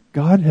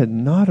 God had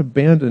not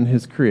abandoned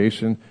his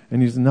creation,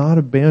 and he's not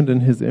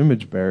abandoned his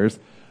image bearers,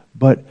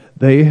 but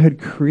they had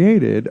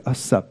created a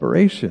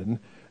separation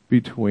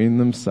between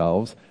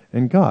themselves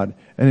and God.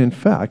 And in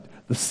fact,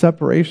 the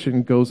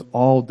separation goes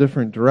all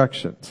different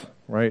directions,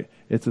 right?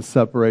 It's a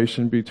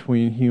separation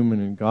between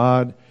human and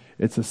God.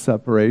 It's a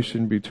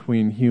separation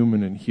between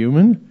human and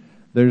human.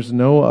 There's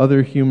no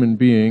other human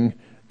being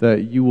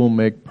that you will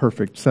make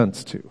perfect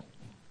sense to,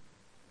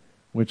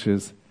 which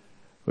is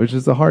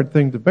a hard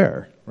thing to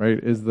bear, right?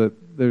 Is that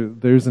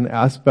there's an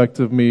aspect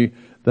of me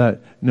that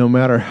no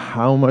matter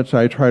how much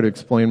I try to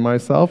explain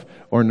myself,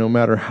 or no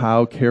matter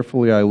how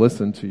carefully I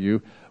listen to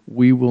you,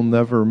 we will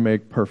never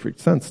make perfect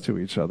sense to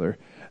each other.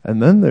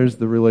 And then there's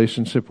the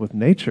relationship with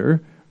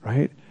nature,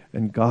 right?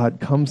 And God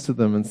comes to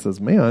them and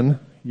says, man,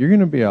 you're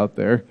going to be out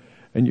there,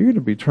 and you're going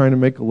to be trying to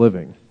make a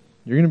living.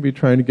 You're going to be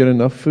trying to get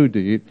enough food to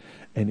eat,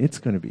 and it's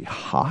going to be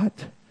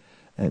hot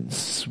and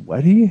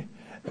sweaty,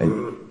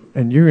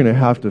 and you're going to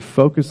have to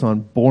focus on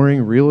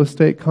boring real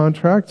estate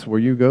contracts where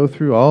you go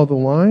through all the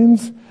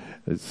lines.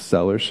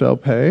 Sellers shall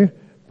pay,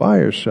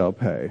 buyers shall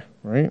pay,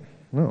 right?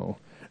 No.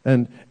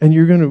 And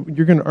you're going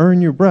to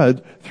earn your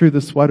bread through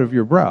the sweat of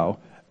your brow,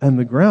 and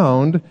the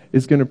ground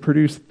is going to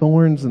produce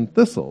thorns and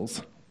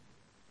thistles.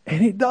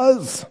 And it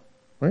does,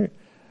 right?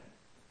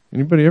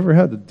 Anybody ever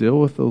had to deal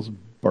with those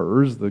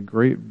burrs, the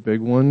great big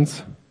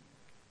ones?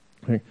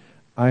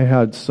 I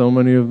had so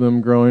many of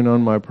them growing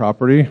on my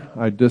property.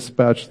 I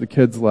dispatched the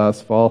kids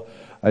last fall.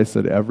 I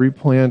said, every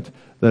plant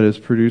that is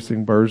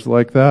producing burrs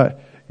like that,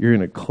 you're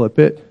going to clip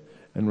it,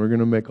 and we're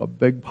going to make a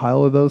big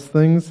pile of those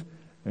things,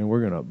 and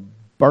we're going to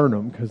burn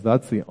them, because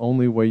that's the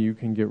only way you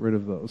can get rid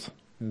of those,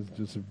 is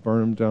just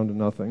burn them down to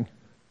nothing.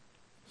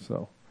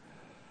 So,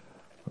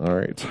 all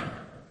right.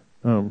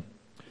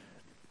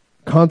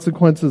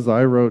 Consequences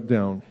I wrote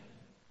down: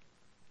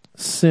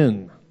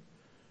 sin,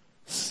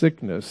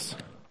 sickness,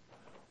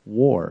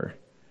 war,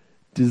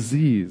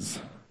 disease,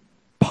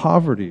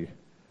 poverty,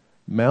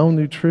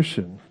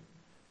 malnutrition,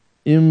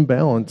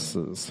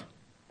 imbalances,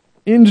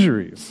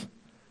 injuries,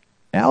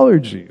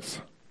 allergies,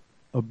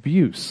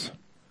 abuse,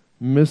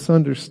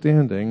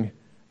 misunderstanding,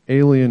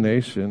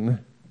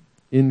 alienation,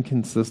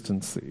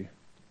 inconsistency.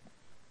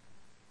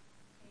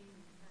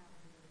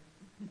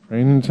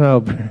 Pain and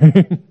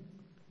childbearing.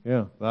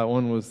 Yeah, that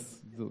one was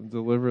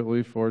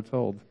deliberately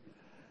foretold.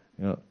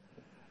 Yeah.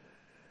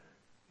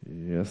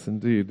 Yes,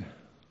 indeed.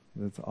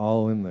 It's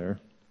all in there.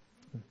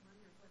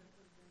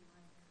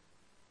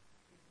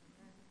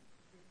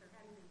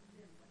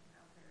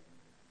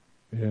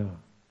 Yeah.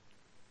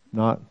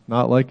 Not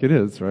like it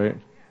is, right?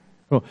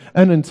 Well,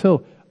 and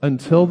until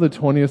the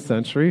 20th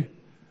century,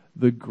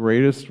 the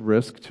greatest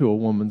risk to a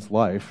woman's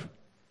life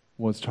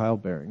was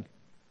childbearing.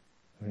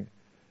 Right?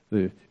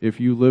 If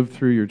you lived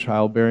through your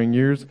childbearing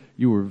years,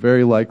 you were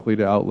very likely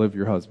to outlive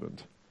your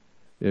husband.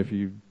 If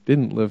you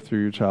didn't live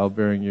through your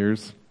childbearing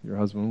years, your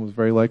husband was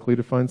very likely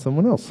to find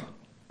someone else,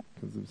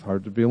 because it's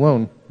hard to be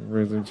alone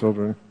raising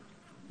children,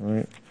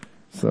 right?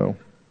 So,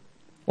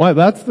 well,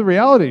 that's the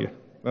reality.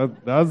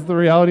 That's the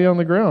reality on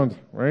the ground,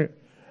 right?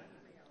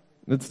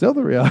 It's still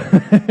the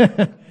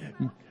reality.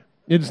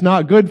 It's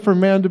not good for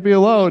man to be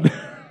alone.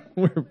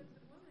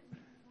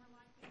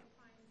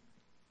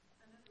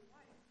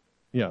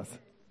 Yes,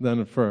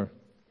 then for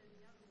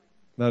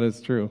that is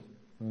true.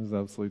 That is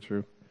absolutely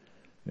true.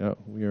 Yeah,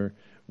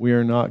 we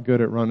are not good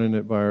at running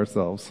it by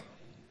ourselves.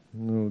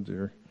 Oh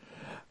dear.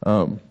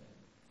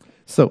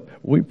 So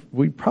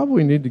we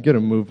probably need to get a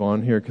move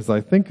on here, because I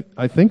think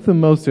the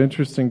most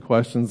interesting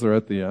questions are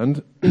at the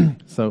end.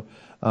 So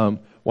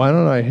why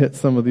don't I hit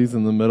some of these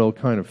in the middle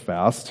kind of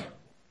fast,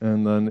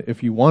 and then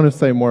if you want to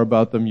say more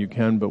about them, you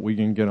can, but we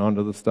can get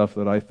onto the stuff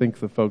that I think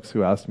the folks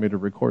who asked me to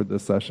record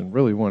this session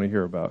really want to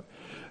hear about.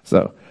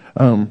 So,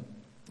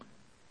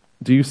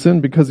 do you sin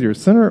because you're a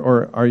sinner,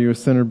 or are you a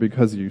sinner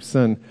because you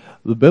sin?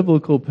 The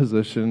biblical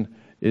position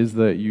is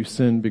that you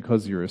sin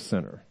because you're a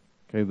sinner.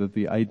 Okay, that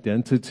the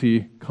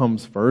identity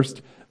comes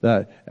first,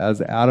 that as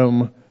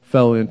Adam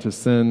fell into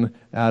sin,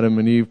 Adam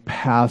and Eve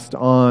passed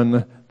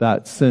on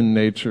that sin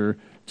nature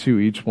to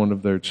each one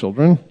of their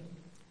children.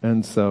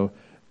 And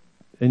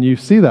you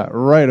see that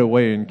right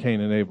away in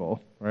Cain and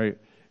Abel, right?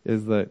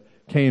 Is that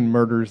Cain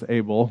murders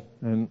Abel,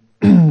 and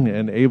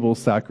and Abel's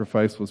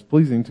sacrifice was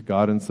pleasing to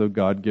God, and so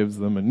God gives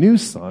them a new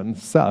son,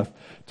 Seth,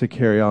 to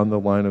carry on the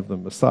line of the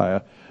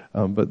Messiah.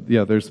 But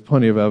yeah, there's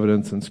plenty of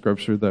evidence in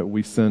Scripture that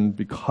we sin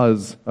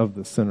because of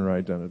the sinner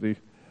identity.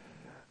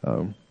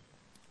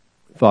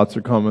 Thoughts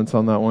or comments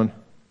on that one?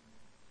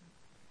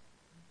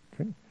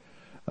 Okay.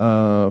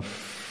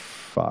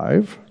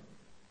 5.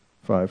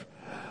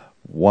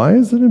 Why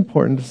is it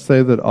important to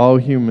say that all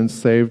humans,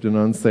 saved and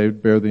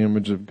unsaved, bear the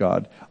image of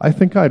God? I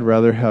think I'd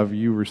rather have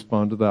you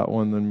respond to that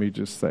one than me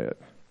just say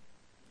it.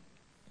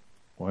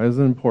 Why is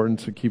it important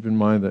to keep in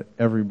mind that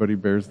everybody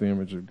bears the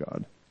image of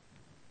God?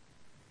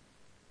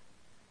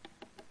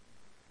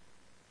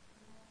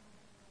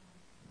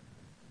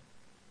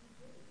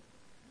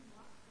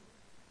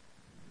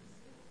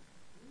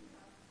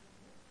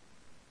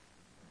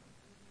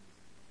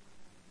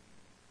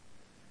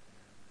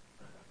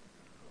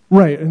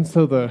 Right, and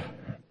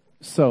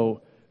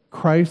so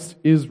Christ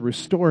is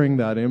restoring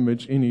that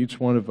image in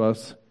each one of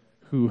us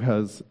who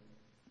has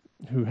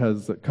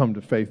come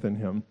to faith in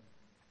him.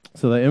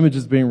 So the image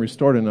is being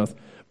restored in us.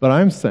 But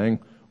I'm saying,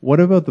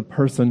 what about the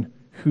person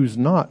who's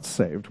not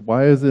saved?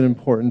 Why is it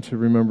important to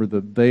remember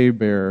that they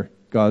bear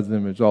God's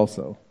image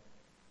also?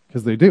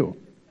 Because they do.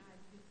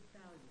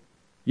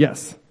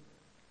 Yes.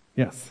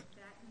 That makes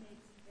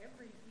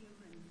every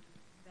human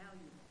valuable.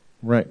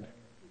 Right. Because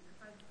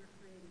we're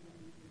created in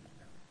the image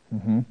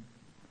of God.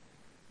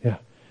 Yeah.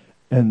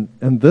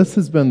 And this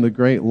has been the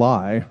great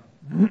lie.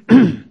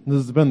 This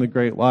has been the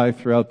great lie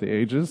throughout the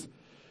ages.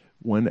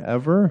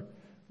 Whenever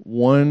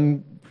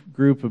one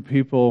group of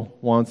people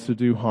wants to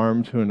do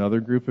harm to another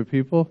group of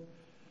people,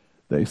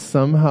 they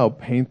somehow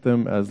paint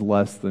them as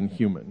less than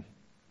human.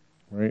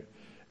 Right?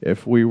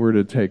 If we were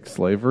to take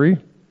slavery,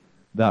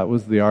 that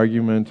was the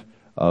argument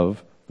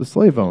of the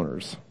slave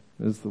owners.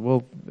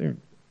 They're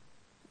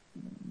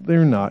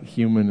not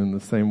human in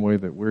the same way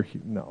that we're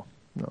No.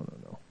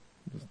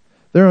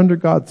 They're under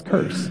God's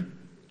curse.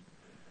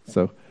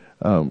 So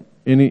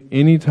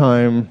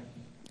anytime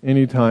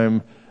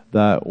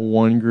that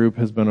one group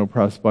has been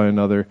oppressed by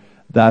another,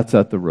 that's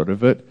at the root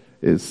of it,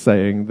 is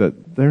saying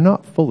that they're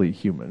not fully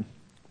human.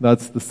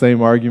 That's the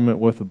same argument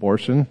with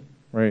abortion,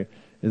 right?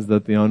 Is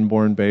that the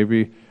unborn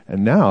baby,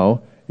 and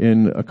now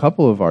in a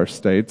couple of our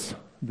states,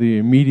 the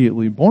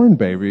immediately born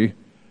baby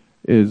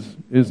is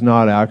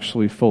not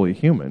actually fully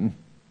human.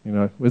 You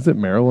know, is it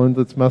Maryland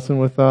that's messing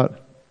with that?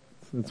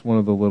 It's one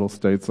of the little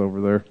states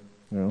over there.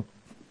 You know,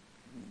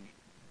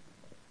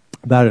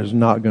 that is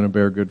not going to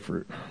bear good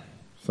fruit.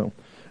 So,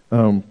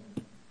 and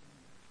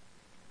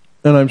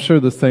I'm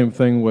sure the same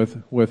thing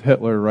with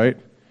Hitler, right?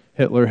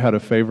 Hitler had a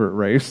favorite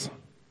race,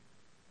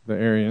 the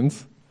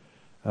Aryans,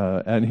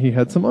 and he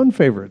had some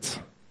unfavorites,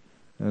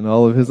 and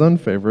all of his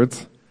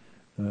unfavorites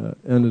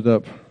ended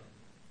up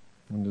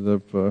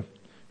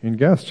in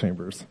gas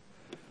chambers.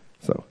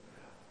 So,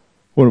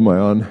 what am I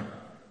on?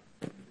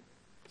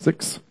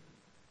 6.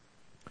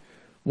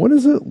 What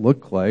does it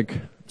look like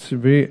to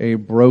be a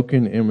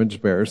broken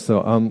image bearer?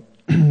 So,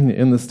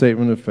 in the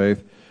statement of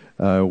faith,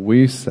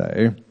 we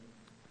say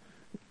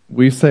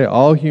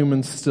all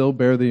humans still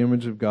bear the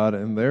image of God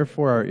and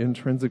therefore are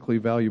intrinsically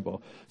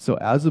valuable. So,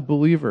 as a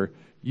believer,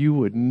 you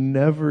would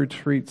never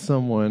treat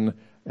someone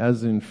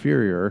as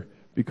inferior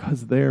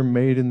because they are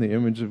made in the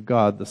image of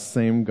God, the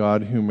same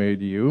God who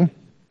made you.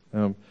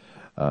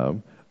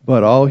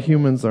 But all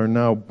humans are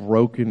now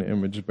broken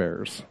image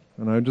bearers.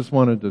 And I just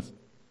wanted to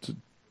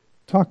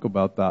talk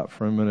about that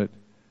for a minute.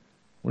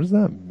 What does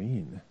that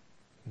mean?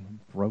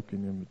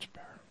 Broken image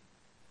bearer.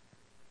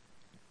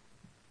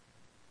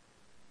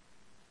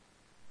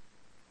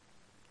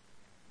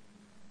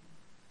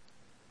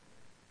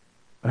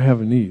 I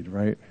have a need,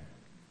 right?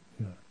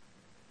 Yeah.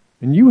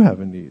 And you have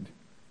a need.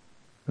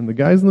 And the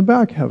guys in the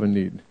back have a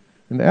need.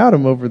 And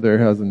Adam over there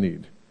has a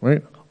need,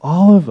 right?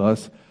 All of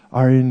us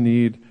are in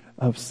need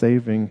of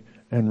saving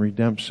and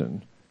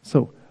redemption.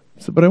 So,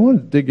 but I want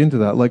to dig into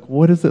that. Like,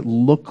 what does it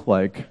look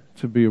like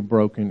to be a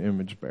broken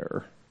image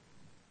bearer?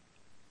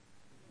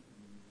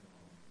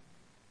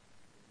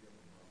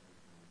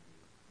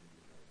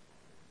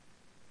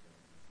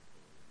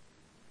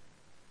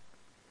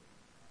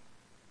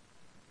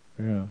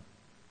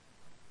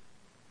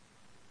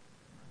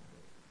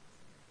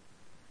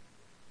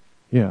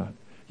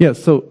 Yeah.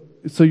 So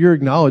your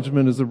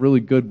acknowledgement is a really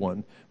good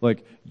one.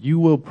 Like, you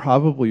will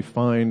probably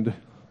find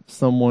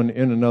someone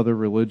in another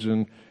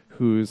religion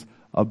who's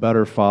a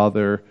better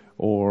father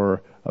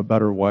or a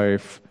better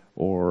wife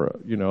or,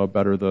 you know, a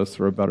better this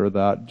or a better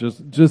that.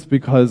 Just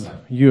because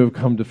you have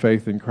come to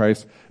faith in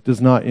Christ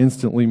does not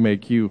instantly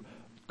make you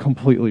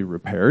completely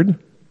repaired.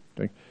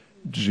 Okay?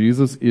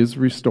 Jesus is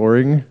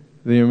restoring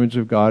the image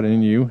of God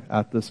in you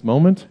at this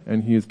moment,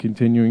 and he is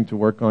continuing to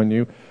work on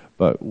you,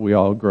 but we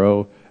all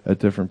grow at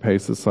different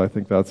paces, so I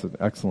think that's an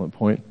excellent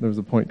point. There's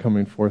a point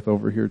coming forth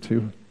over here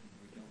too.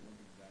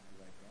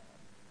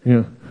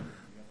 Yeah.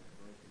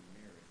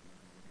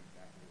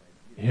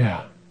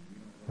 Yeah.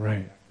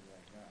 Right.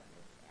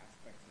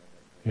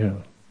 Yeah.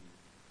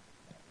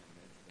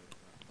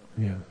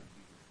 Yeah.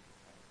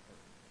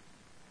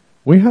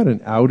 We had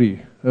an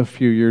Audi a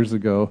few years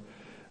ago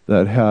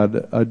that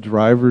had a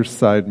driver's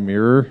side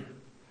mirror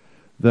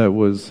that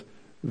was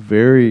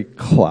very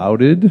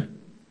clouded.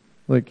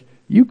 Like,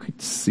 you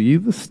could see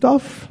the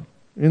stuff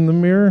in the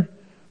mirror,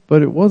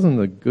 but it wasn't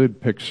a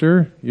good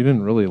picture. You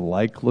didn't really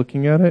like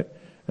looking at it.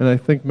 And I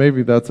think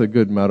maybe that's a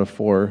good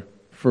metaphor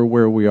for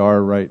where we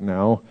are right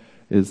now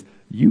is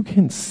you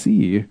can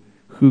see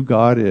who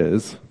God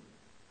is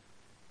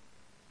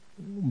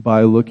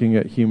by looking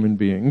at human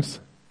beings.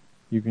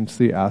 You can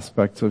see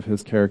aspects of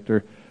his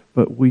character,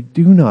 but we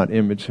do not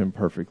image him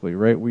perfectly,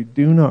 right? We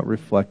do not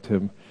reflect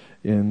him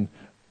in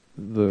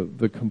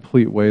the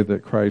complete way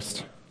that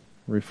Christ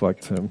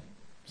reflects him.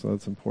 So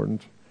that's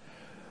important.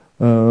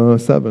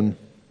 7.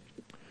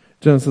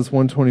 Genesis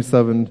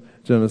 1:27,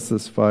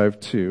 Genesis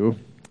 5:2.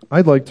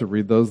 I'd like to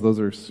read those. Those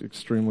are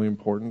extremely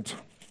important.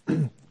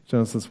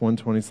 Genesis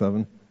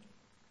 1:27.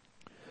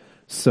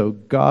 So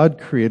God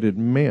created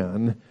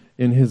man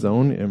in his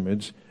own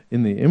image.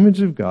 In the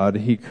image of God,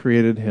 he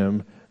created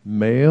him.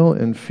 Male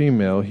and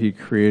female, he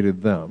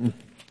created them.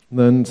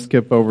 Then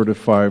skip over to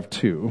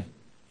 5:2.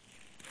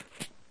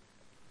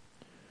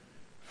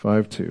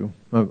 5:2.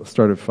 I'll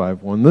start at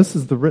 5:1. This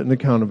is the written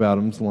account of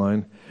Adam's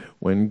line.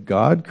 When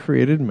God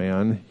created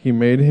man, he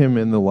made him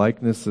in the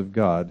likeness of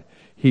God.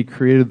 He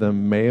created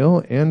them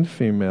male and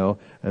female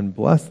and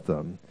blessed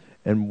them.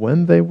 And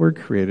when they were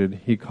created,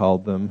 he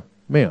called them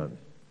man.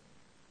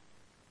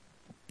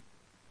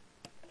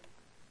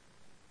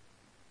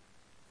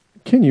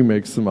 Can you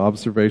make some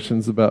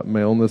observations about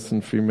maleness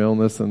and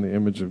femaleness in the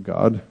image of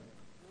God?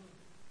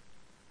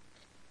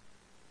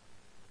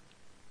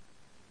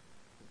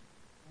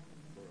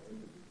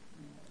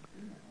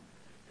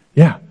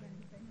 Yeah.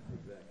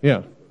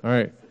 Yeah. All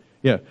right.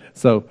 Yeah.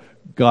 So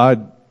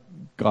God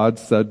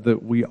said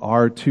that we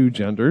are two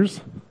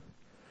genders,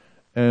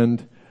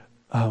 and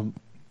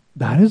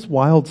that is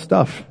wild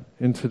stuff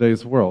in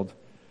today's world.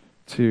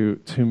 To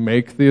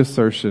make the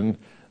assertion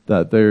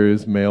that there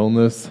is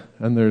maleness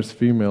and there's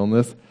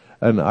femaleness,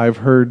 and I've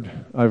heard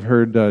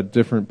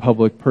different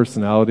public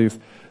personalities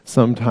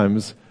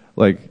sometimes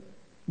like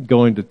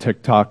going to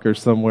TikTok or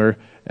somewhere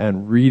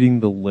and reading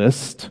the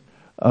list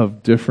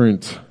of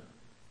different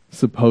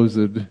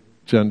supposed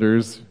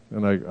genders,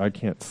 and I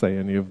can't say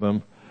any of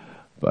them,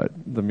 but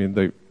I mean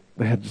they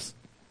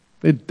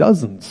had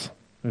dozens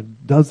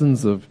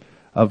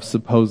of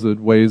supposed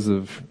ways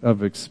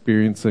of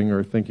experiencing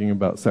or thinking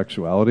about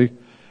sexuality.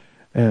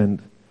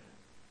 And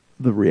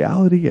the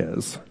reality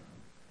is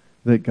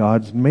that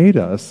God's made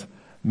us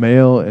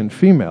male and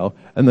female.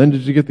 And then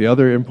did you get the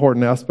other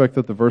important aspect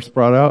that the verse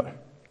brought out?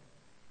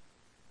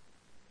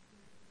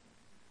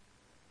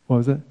 What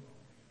was it?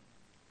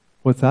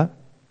 What's that?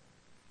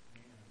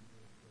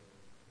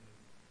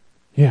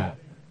 Yeah.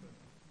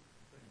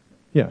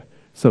 Yeah.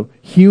 So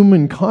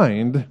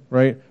humankind,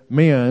 right?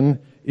 Man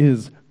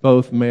is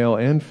both male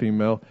and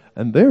female,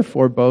 and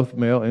therefore both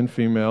male and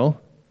female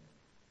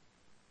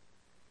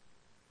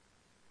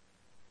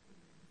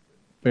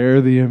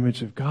bear the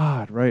image of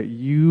God, right?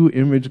 You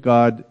image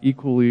God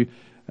equally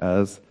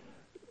as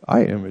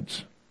I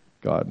image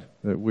God.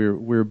 That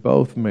we're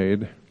both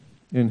made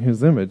in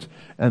his image.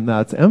 And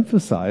that's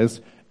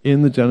emphasized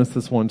in the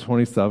Genesis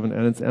 1:27,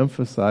 and it's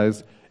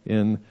emphasized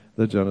in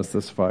the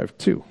Genesis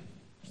 5:2.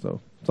 So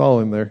it's all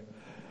in there.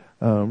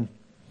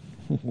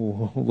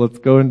 Let's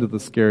go into the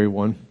scary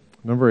one.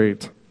 Number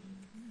 8.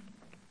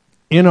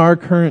 In our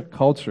current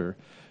culture,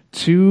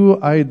 two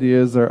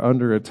ideas are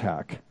under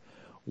attack.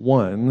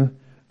 One,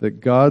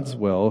 that God's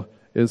will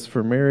is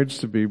for marriage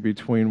to be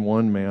between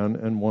one man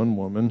and one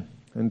woman.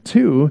 And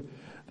two,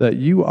 that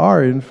you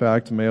are in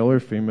fact male or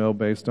female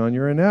based on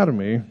your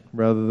anatomy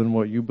rather than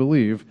what you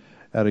believe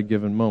at a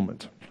given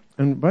moment.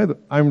 And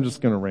I'm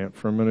just going to rant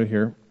for a minute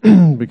here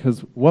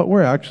because what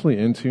we're actually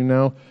into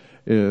now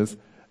is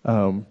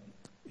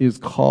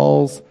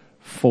calls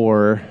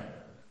for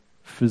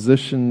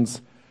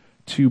physicians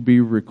to be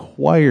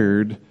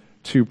required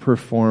to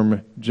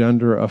perform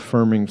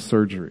gender-affirming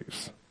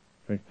surgeries.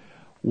 Okay?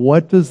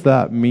 What does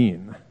that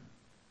mean?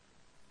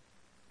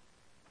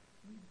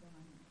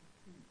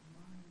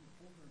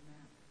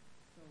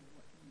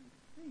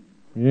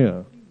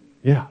 Yeah.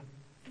 Yeah.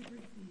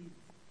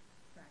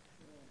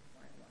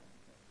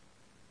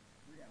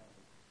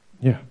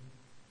 Yeah.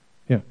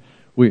 Yeah.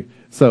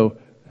 So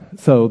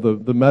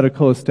the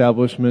medical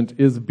establishment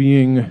is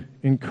being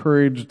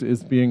encouraged,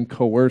 is being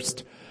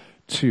coerced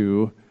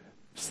to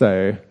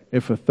say,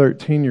 if a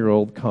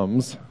 13-year-old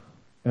comes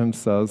and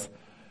says,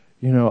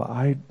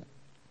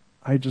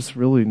 I just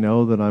really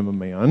know that I'm a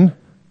man,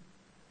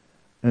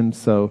 and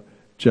so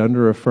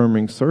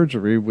gender-affirming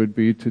surgery would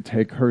be to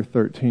take her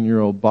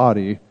 13-year-old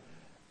body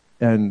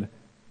and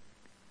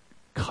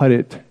cut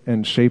it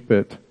and shape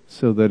it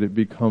so that it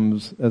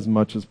becomes as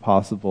much as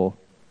possible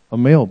a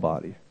male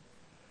body.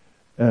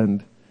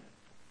 And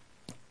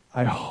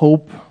I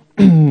hope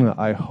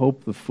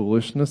the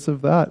foolishness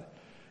of that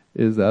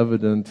is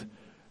evident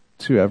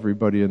to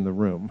everybody in the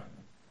room.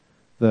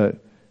 That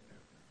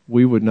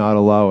we would not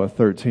allow a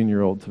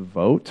 13-year-old to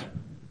vote.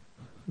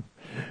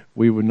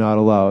 We would not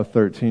allow a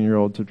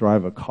 13-year-old to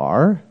drive a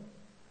car.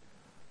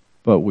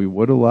 But we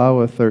would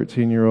allow a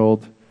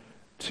 13-year-old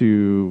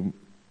to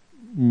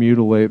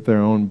mutilate their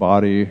own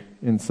body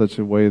in such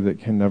a way that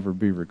can never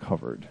be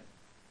recovered.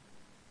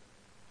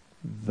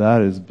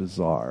 That is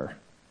bizarre,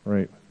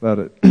 right?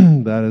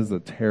 That is a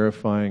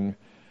terrifying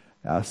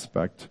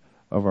aspect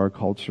of our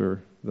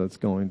culture that's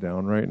going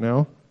down right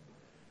now.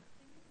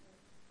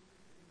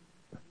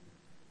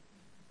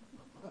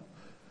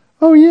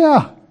 Oh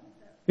yeah.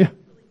 Yeah.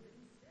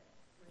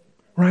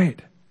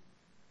 Right.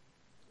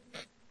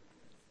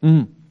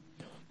 Mm.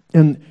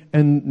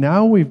 And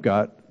now we've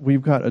got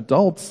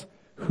adults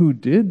who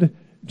did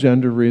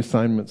gender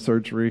reassignment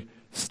surgery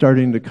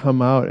starting to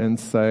come out and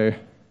say,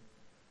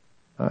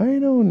 I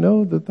don't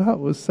know that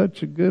was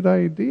such a good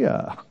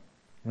idea.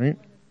 Right?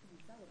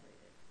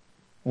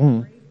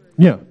 Mm.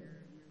 Yeah.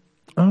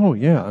 Oh,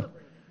 yeah.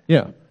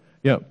 Yeah.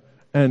 Yeah.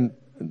 And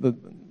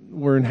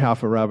we're in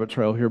half a rabbit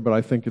trail here, but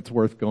I think it's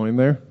worth going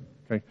there.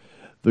 Okay.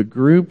 The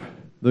group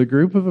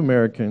of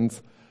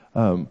Americans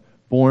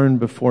born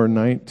before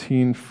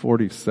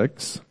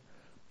 1946,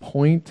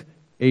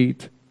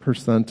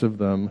 0.8% of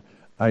them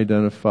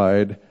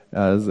identified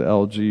as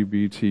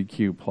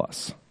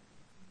LGBTQ+.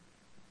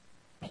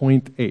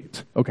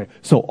 0.8. Okay.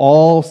 So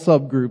all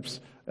subgroups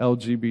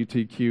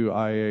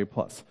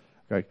LGBTQIA+.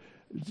 Okay.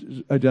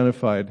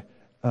 Identified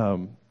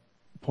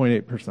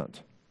 0.8%.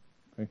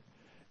 Okay.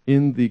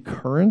 In the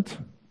current,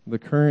 I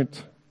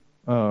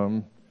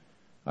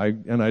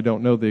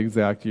don't know the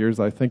exact years.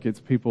 I think it's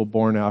people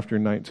born after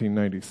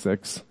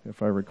 1996,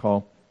 if I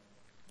recall.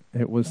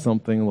 It was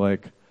something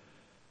like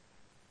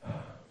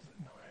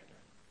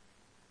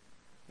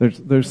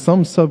there's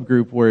some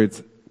subgroup where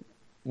it's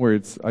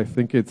I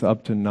think it's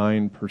up to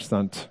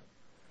 9%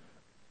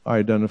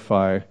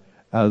 identify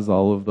as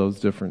all of those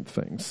different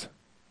things.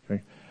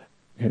 Okay.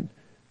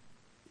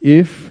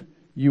 If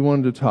you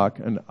wanted to talk,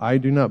 and I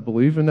do not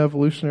believe in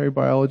evolutionary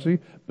biology,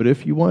 but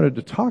if you wanted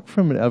to talk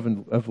from an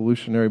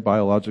evolutionary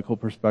biological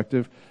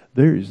perspective,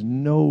 there is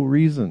no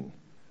reason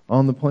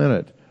on the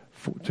planet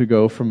to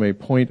go from a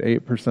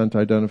 0.8%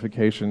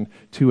 identification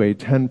to a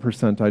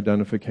 10%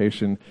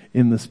 identification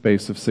in the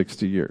space of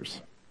 60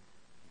 years.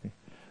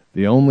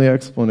 The only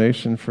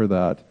explanation for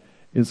that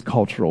is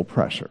cultural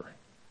pressure,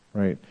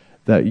 right?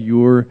 That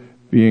you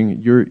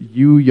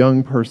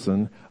young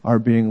person are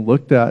being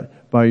looked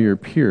at by your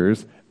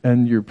peers,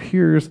 and your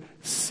peers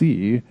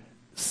see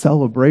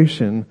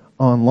celebration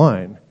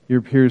online.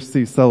 Your peers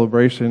see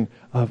celebration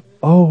of,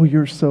 oh,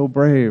 you're so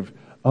brave.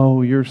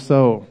 Oh, you're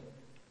so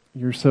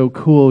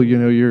cool. You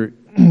know, you're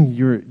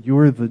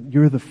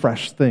the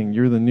fresh thing.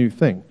 You're the new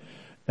thing.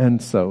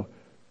 And so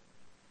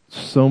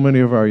many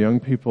of our young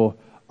people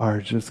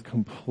are just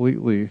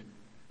completely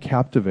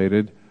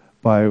captivated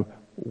by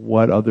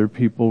how other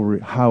people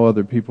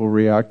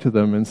react to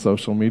them in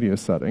social media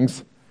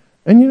settings.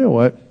 And you know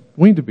what?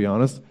 We need to be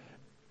honest.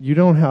 You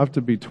don't have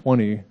to be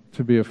 20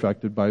 to be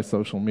affected by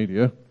social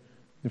media.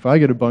 If I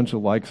get a bunch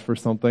of likes for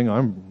something,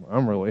 I'm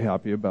really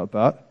happy about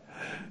that.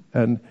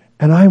 And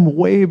I'm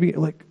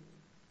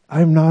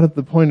I'm not at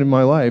the point in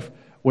my life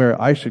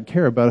where I should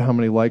care about how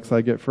many likes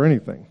I get for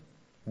anything.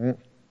 Right?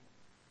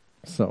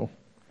 So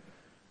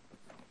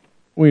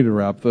we need to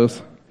wrap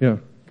this. Yeah,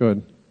 go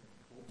ahead.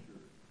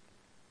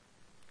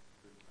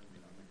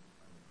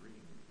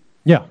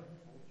 Yeah.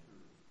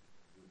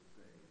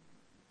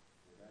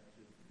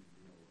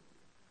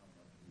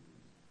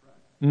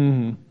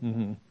 Mm-hmm.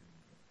 Mm-hmm.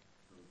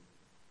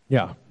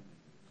 Yeah.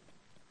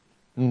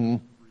 Mm-hmm.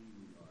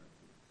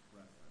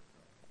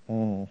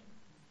 Mm.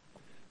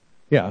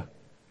 Yeah.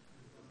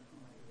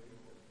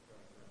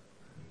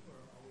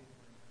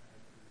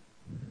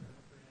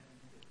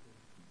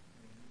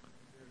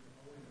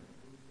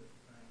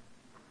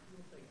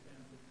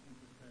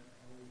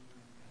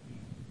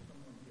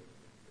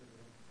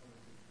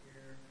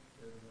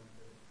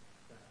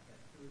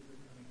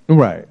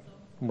 Right.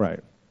 Right.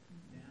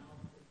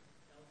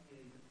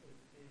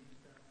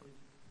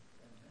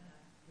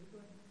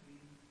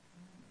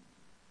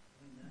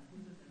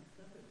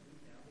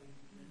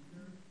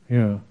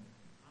 Yeah.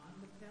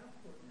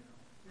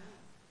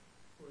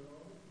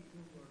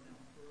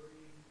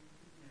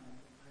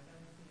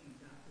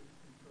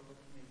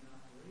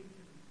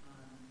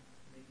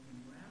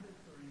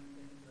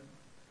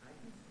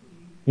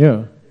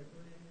 Yeah.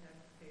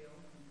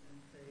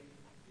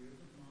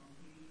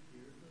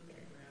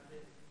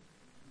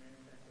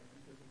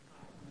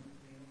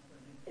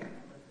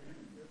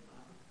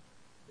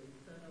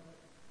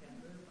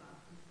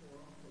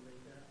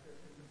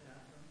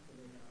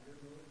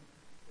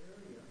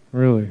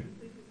 Really?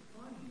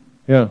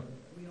 Yeah.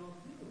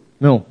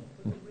 No.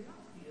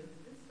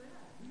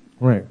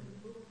 Right.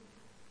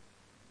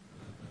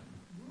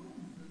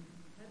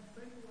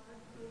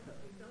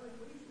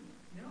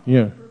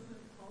 Yeah.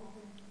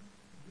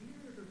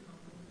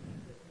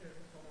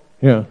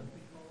 Yeah.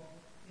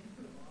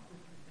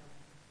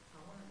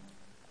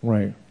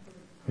 Right.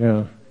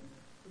 Yeah.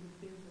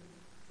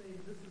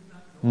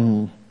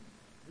 Mm.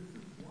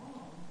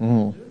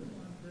 Mm.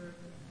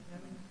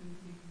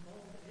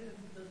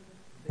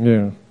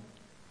 Yeah.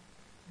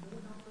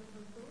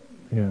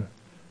 Yeah.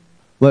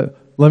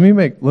 Let me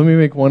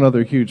make one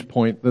other huge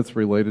point that's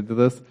related to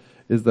this,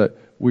 is that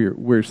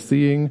we're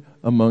seeing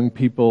among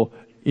people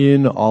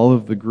in all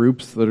of the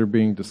groups that are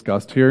being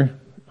discussed here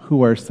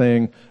who are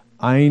saying,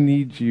 I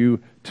need you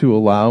to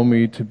allow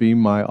me to be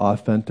my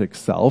authentic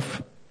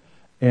self,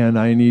 and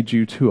I need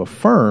you to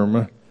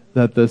affirm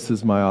that this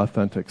is my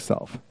authentic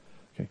self.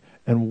 Okay?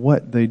 And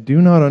what they do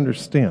not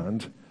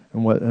understand,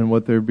 and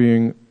what they're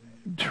being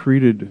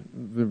treated,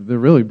 they're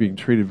really being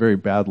treated very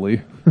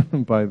badly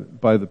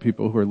by the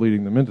people who are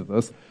leading them into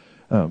this,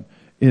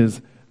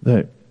 is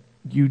that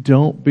you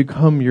don't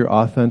become your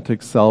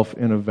authentic self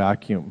in a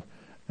vacuum.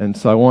 And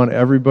so I want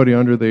everybody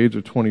under the age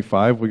of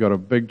 25, we got a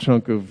big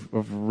chunk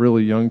of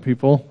really young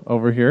people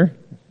over here,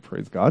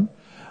 praise God.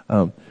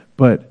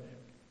 But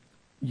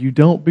you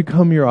don't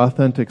become your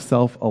authentic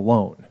self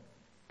alone.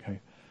 Okay?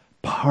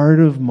 Part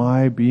of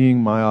my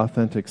being my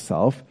authentic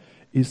self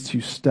is to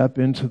step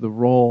into the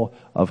role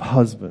of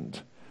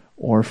husband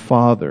or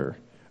father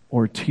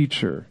or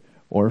teacher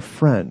or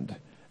friend.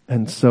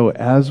 And so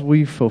as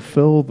we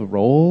fulfill the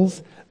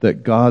roles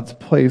that God's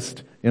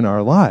placed in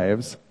our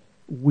lives,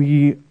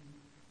 we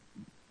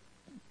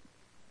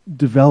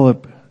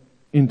develop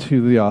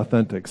into the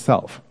authentic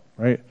self,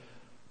 right?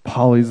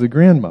 Polly's a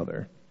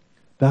grandmother.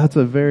 That's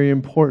a very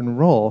important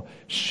role.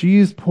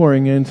 She's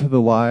pouring into the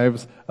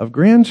lives of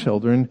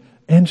grandchildren,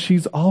 and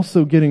she's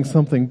also getting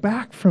something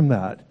back from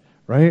that,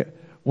 right?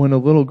 When a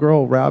little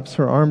girl wraps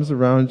her arms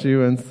around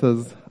you and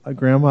says,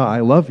 "Grandma, I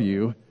love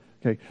you,"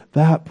 okay,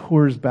 that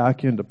pours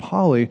back into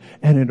Polly,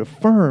 and it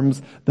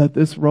affirms that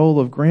this role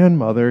of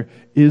grandmother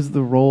is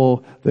the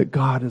role that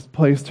God has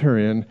placed her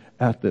in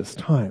at this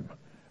time,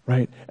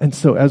 right? And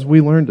so as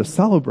we learn to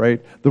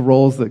celebrate the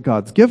roles that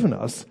God's given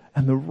us,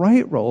 and the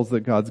right roles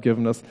that God's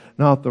given us,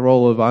 not the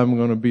role of I'm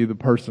going to be the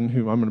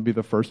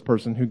first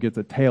person who gets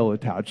a tail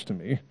attached to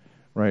me,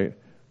 right?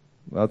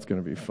 That's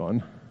going to be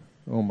fun.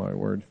 Oh my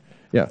word.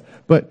 Yeah,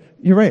 but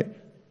you're right.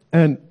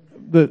 And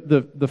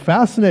the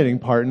fascinating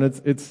part, and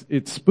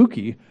it's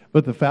spooky,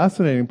 but the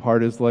fascinating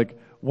part is like,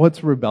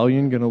 what's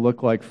rebellion going to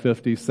look like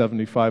 50,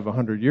 75,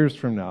 100 years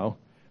from now?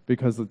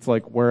 Because it's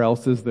like, where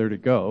else is there to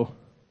go?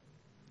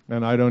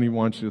 And I don't even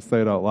want you to say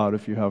it out loud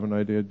if you have an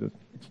idea.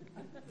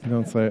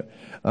 Don't say it.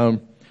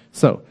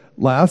 So,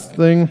 last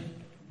thing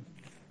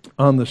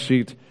on the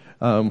sheet,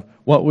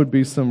 what would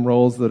be some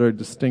roles that are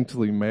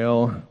distinctly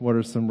male? What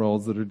are some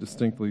roles that are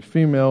distinctly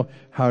female?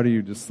 How do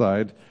you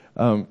decide?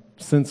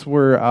 Since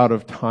we're out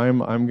of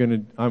time, I'm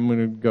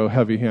gonna go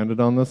heavy-handed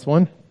on this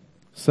one.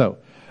 So,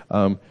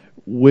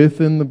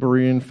 within the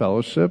Berean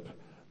Fellowship,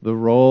 the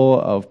role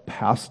of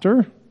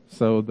pastor,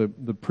 so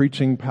the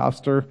preaching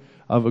pastor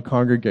of a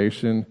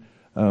congregation,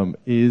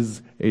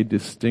 is a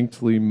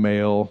distinctly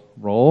male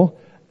role,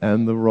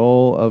 and the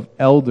role of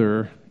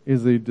elder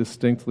is a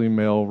distinctly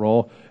male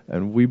role.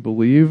 And we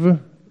believe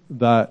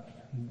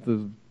that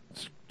the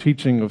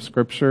teaching of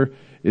Scripture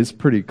is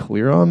pretty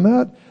clear on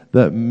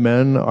that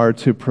men are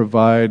to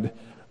provide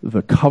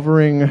the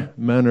covering,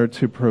 men are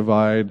to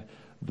provide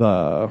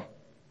I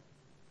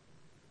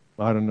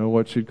don't know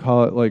what you'd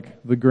call it,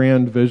 like the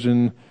grand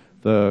vision,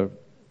 the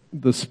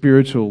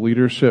spiritual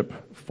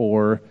leadership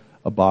for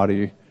a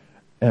body,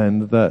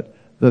 and that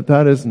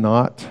is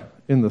not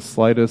in the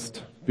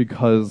slightest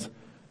because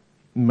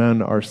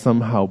men are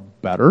somehow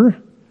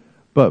better,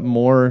 but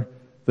more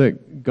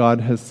that God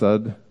has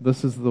said,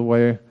 this is the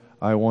way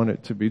I want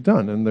it to be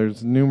done. And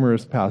there's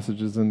numerous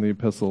passages in the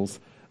epistles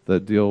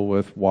that deal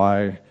with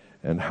why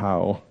and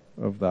how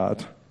of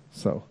that.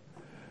 So,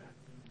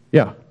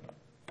 yeah.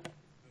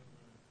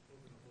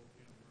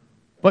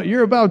 But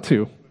you're about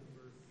to.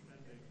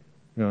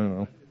 Yeah, I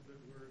know.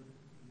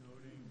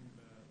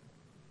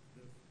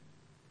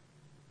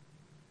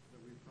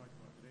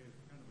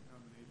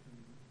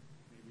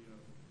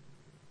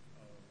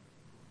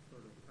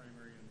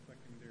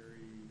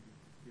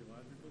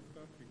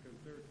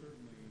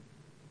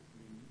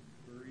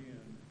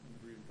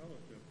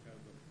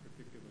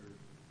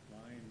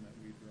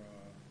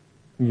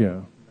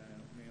 Yeah.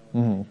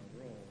 Mm-hmm.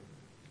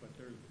 But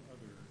there's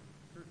other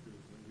churches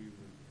that we would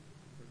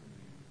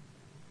certainly,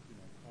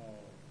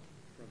 call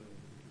brothers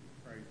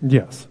of Christ.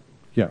 Yes.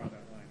 Yeah. Draw that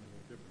line a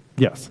little different.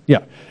 Yes.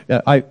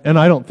 Yeah.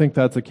 I don't think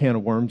that's a can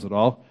of worms at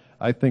all.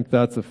 I think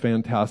that's a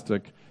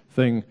fantastic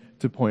thing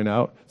to point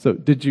out. So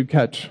did you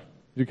catch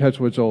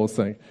what Joel was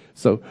saying?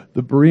 So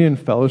the Berean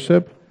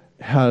Fellowship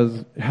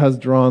has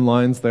drawn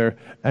lines there,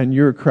 and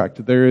you're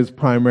correct. There is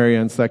primary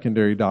and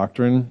secondary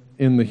doctrine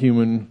in the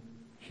human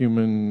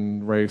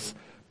race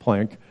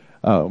plank.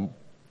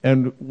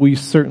 And we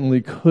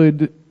certainly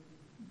could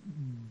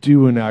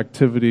do an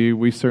activity.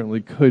 We certainly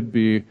could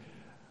be,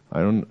 I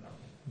don't know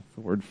if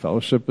the word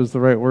fellowship is the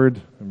right word.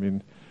 I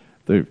mean,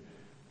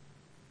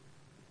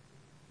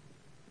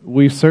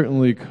 we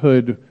certainly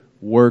could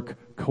work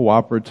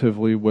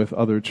cooperatively with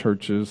other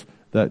churches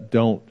that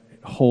don't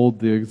hold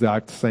the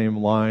exact same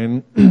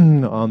line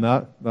on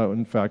that.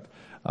 In fact,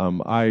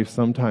 I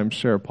sometimes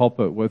share a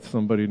pulpit with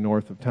somebody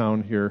north of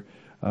town here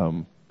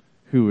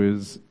who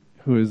is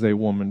a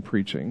woman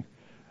preaching.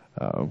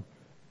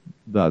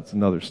 That's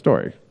another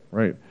story,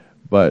 right?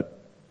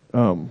 But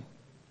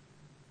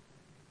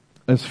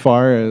as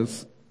far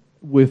as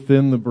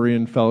within the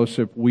Berean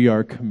Fellowship, we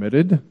are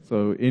committed.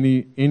 So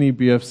any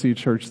BFC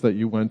church that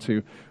you went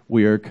to,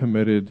 we are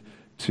committed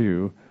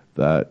to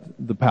that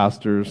the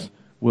pastors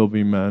will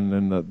be men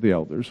and that the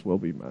elders will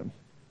be men.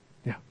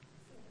 Yeah.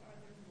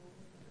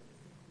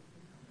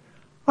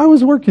 I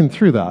was working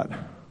through that.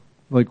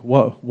 Like,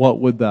 what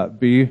would that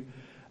be?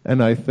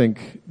 And I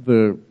think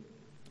the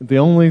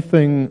only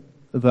thing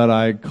that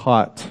I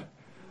caught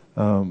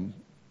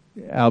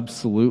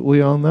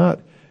absolutely on that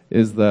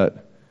is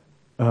that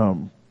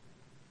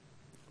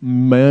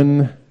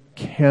men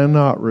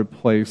cannot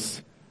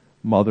replace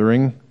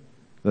mothering.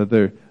 That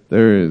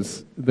there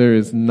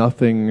is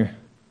nothing.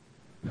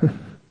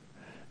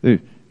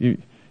 You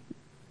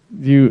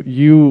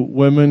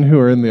women who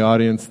are in the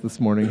audience this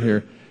morning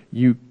here,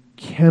 you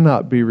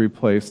cannot be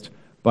replaced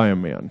by a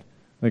man.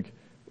 Like,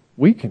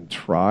 we can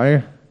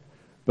try,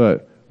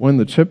 but when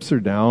the chips are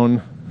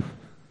down,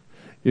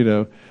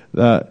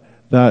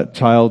 that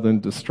child in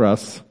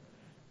distress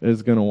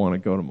is going to want to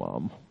go to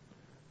mom.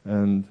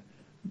 And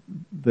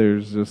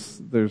there's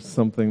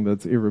something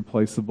that's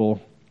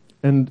irreplaceable.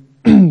 And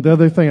the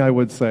other thing I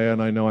would say,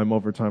 and I know I'm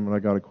over time and I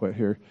got to quit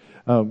here,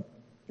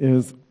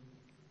 is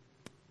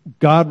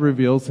God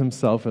reveals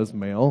himself as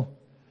male,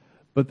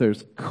 but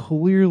there's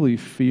clearly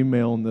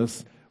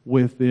femaleness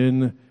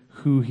within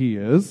who he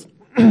is.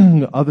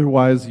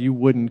 Otherwise, you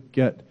wouldn't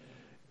get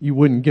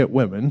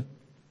women,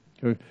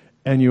 okay?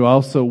 And you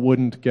also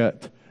wouldn't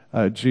get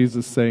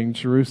Jesus saying,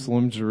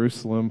 "Jerusalem,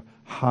 Jerusalem,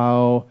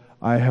 how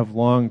I have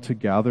longed to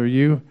gather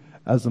you,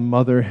 as a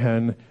mother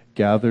hen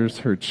gathers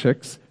her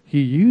chicks."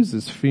 He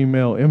uses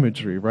female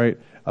imagery, right?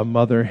 A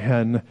mother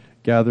hen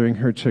gathering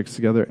her chicks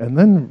together, and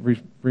then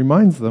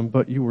reminds them,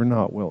 "But you were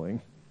not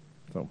willing."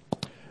 So,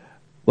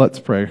 let's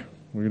pray.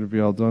 We're going to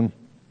be all done.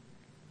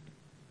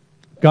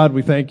 God,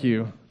 we thank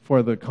you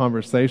for the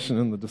conversation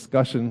and the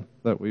discussion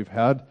that we've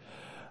had.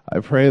 I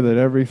pray that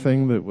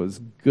everything that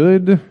was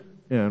good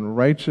and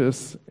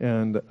righteous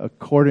and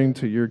according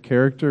to your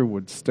character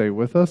would stay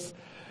with us.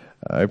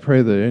 I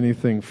pray that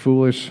anything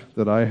foolish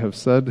that I have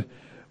said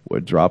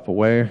would drop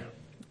away.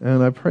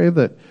 And I pray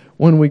that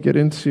when we get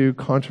into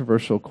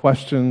controversial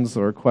questions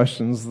or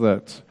questions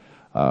that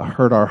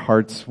hurt our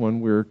hearts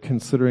when we're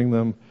considering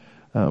them,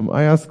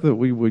 I ask that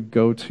we would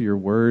go to your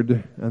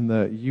word and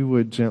that you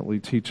would gently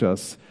teach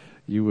us.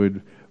 You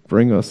would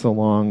bring us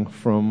along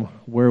from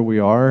where we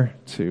are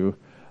to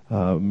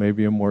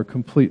maybe a more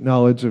complete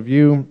knowledge of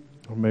you,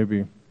 or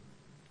maybe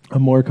a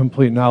more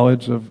complete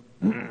knowledge of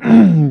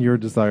your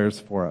desires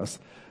for us.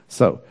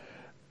 So,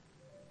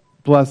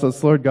 bless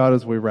us, Lord God,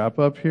 as we wrap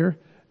up here,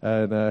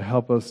 and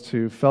help us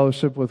to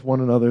fellowship with one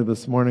another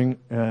this morning,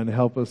 and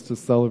help us to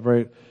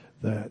celebrate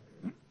that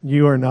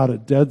you are not a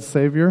dead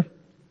Savior,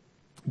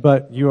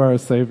 but you are a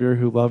Savior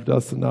who loved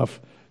us enough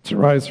to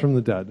rise from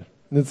the dead.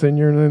 And it's in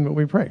your name that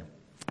we pray.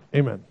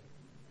 Amen.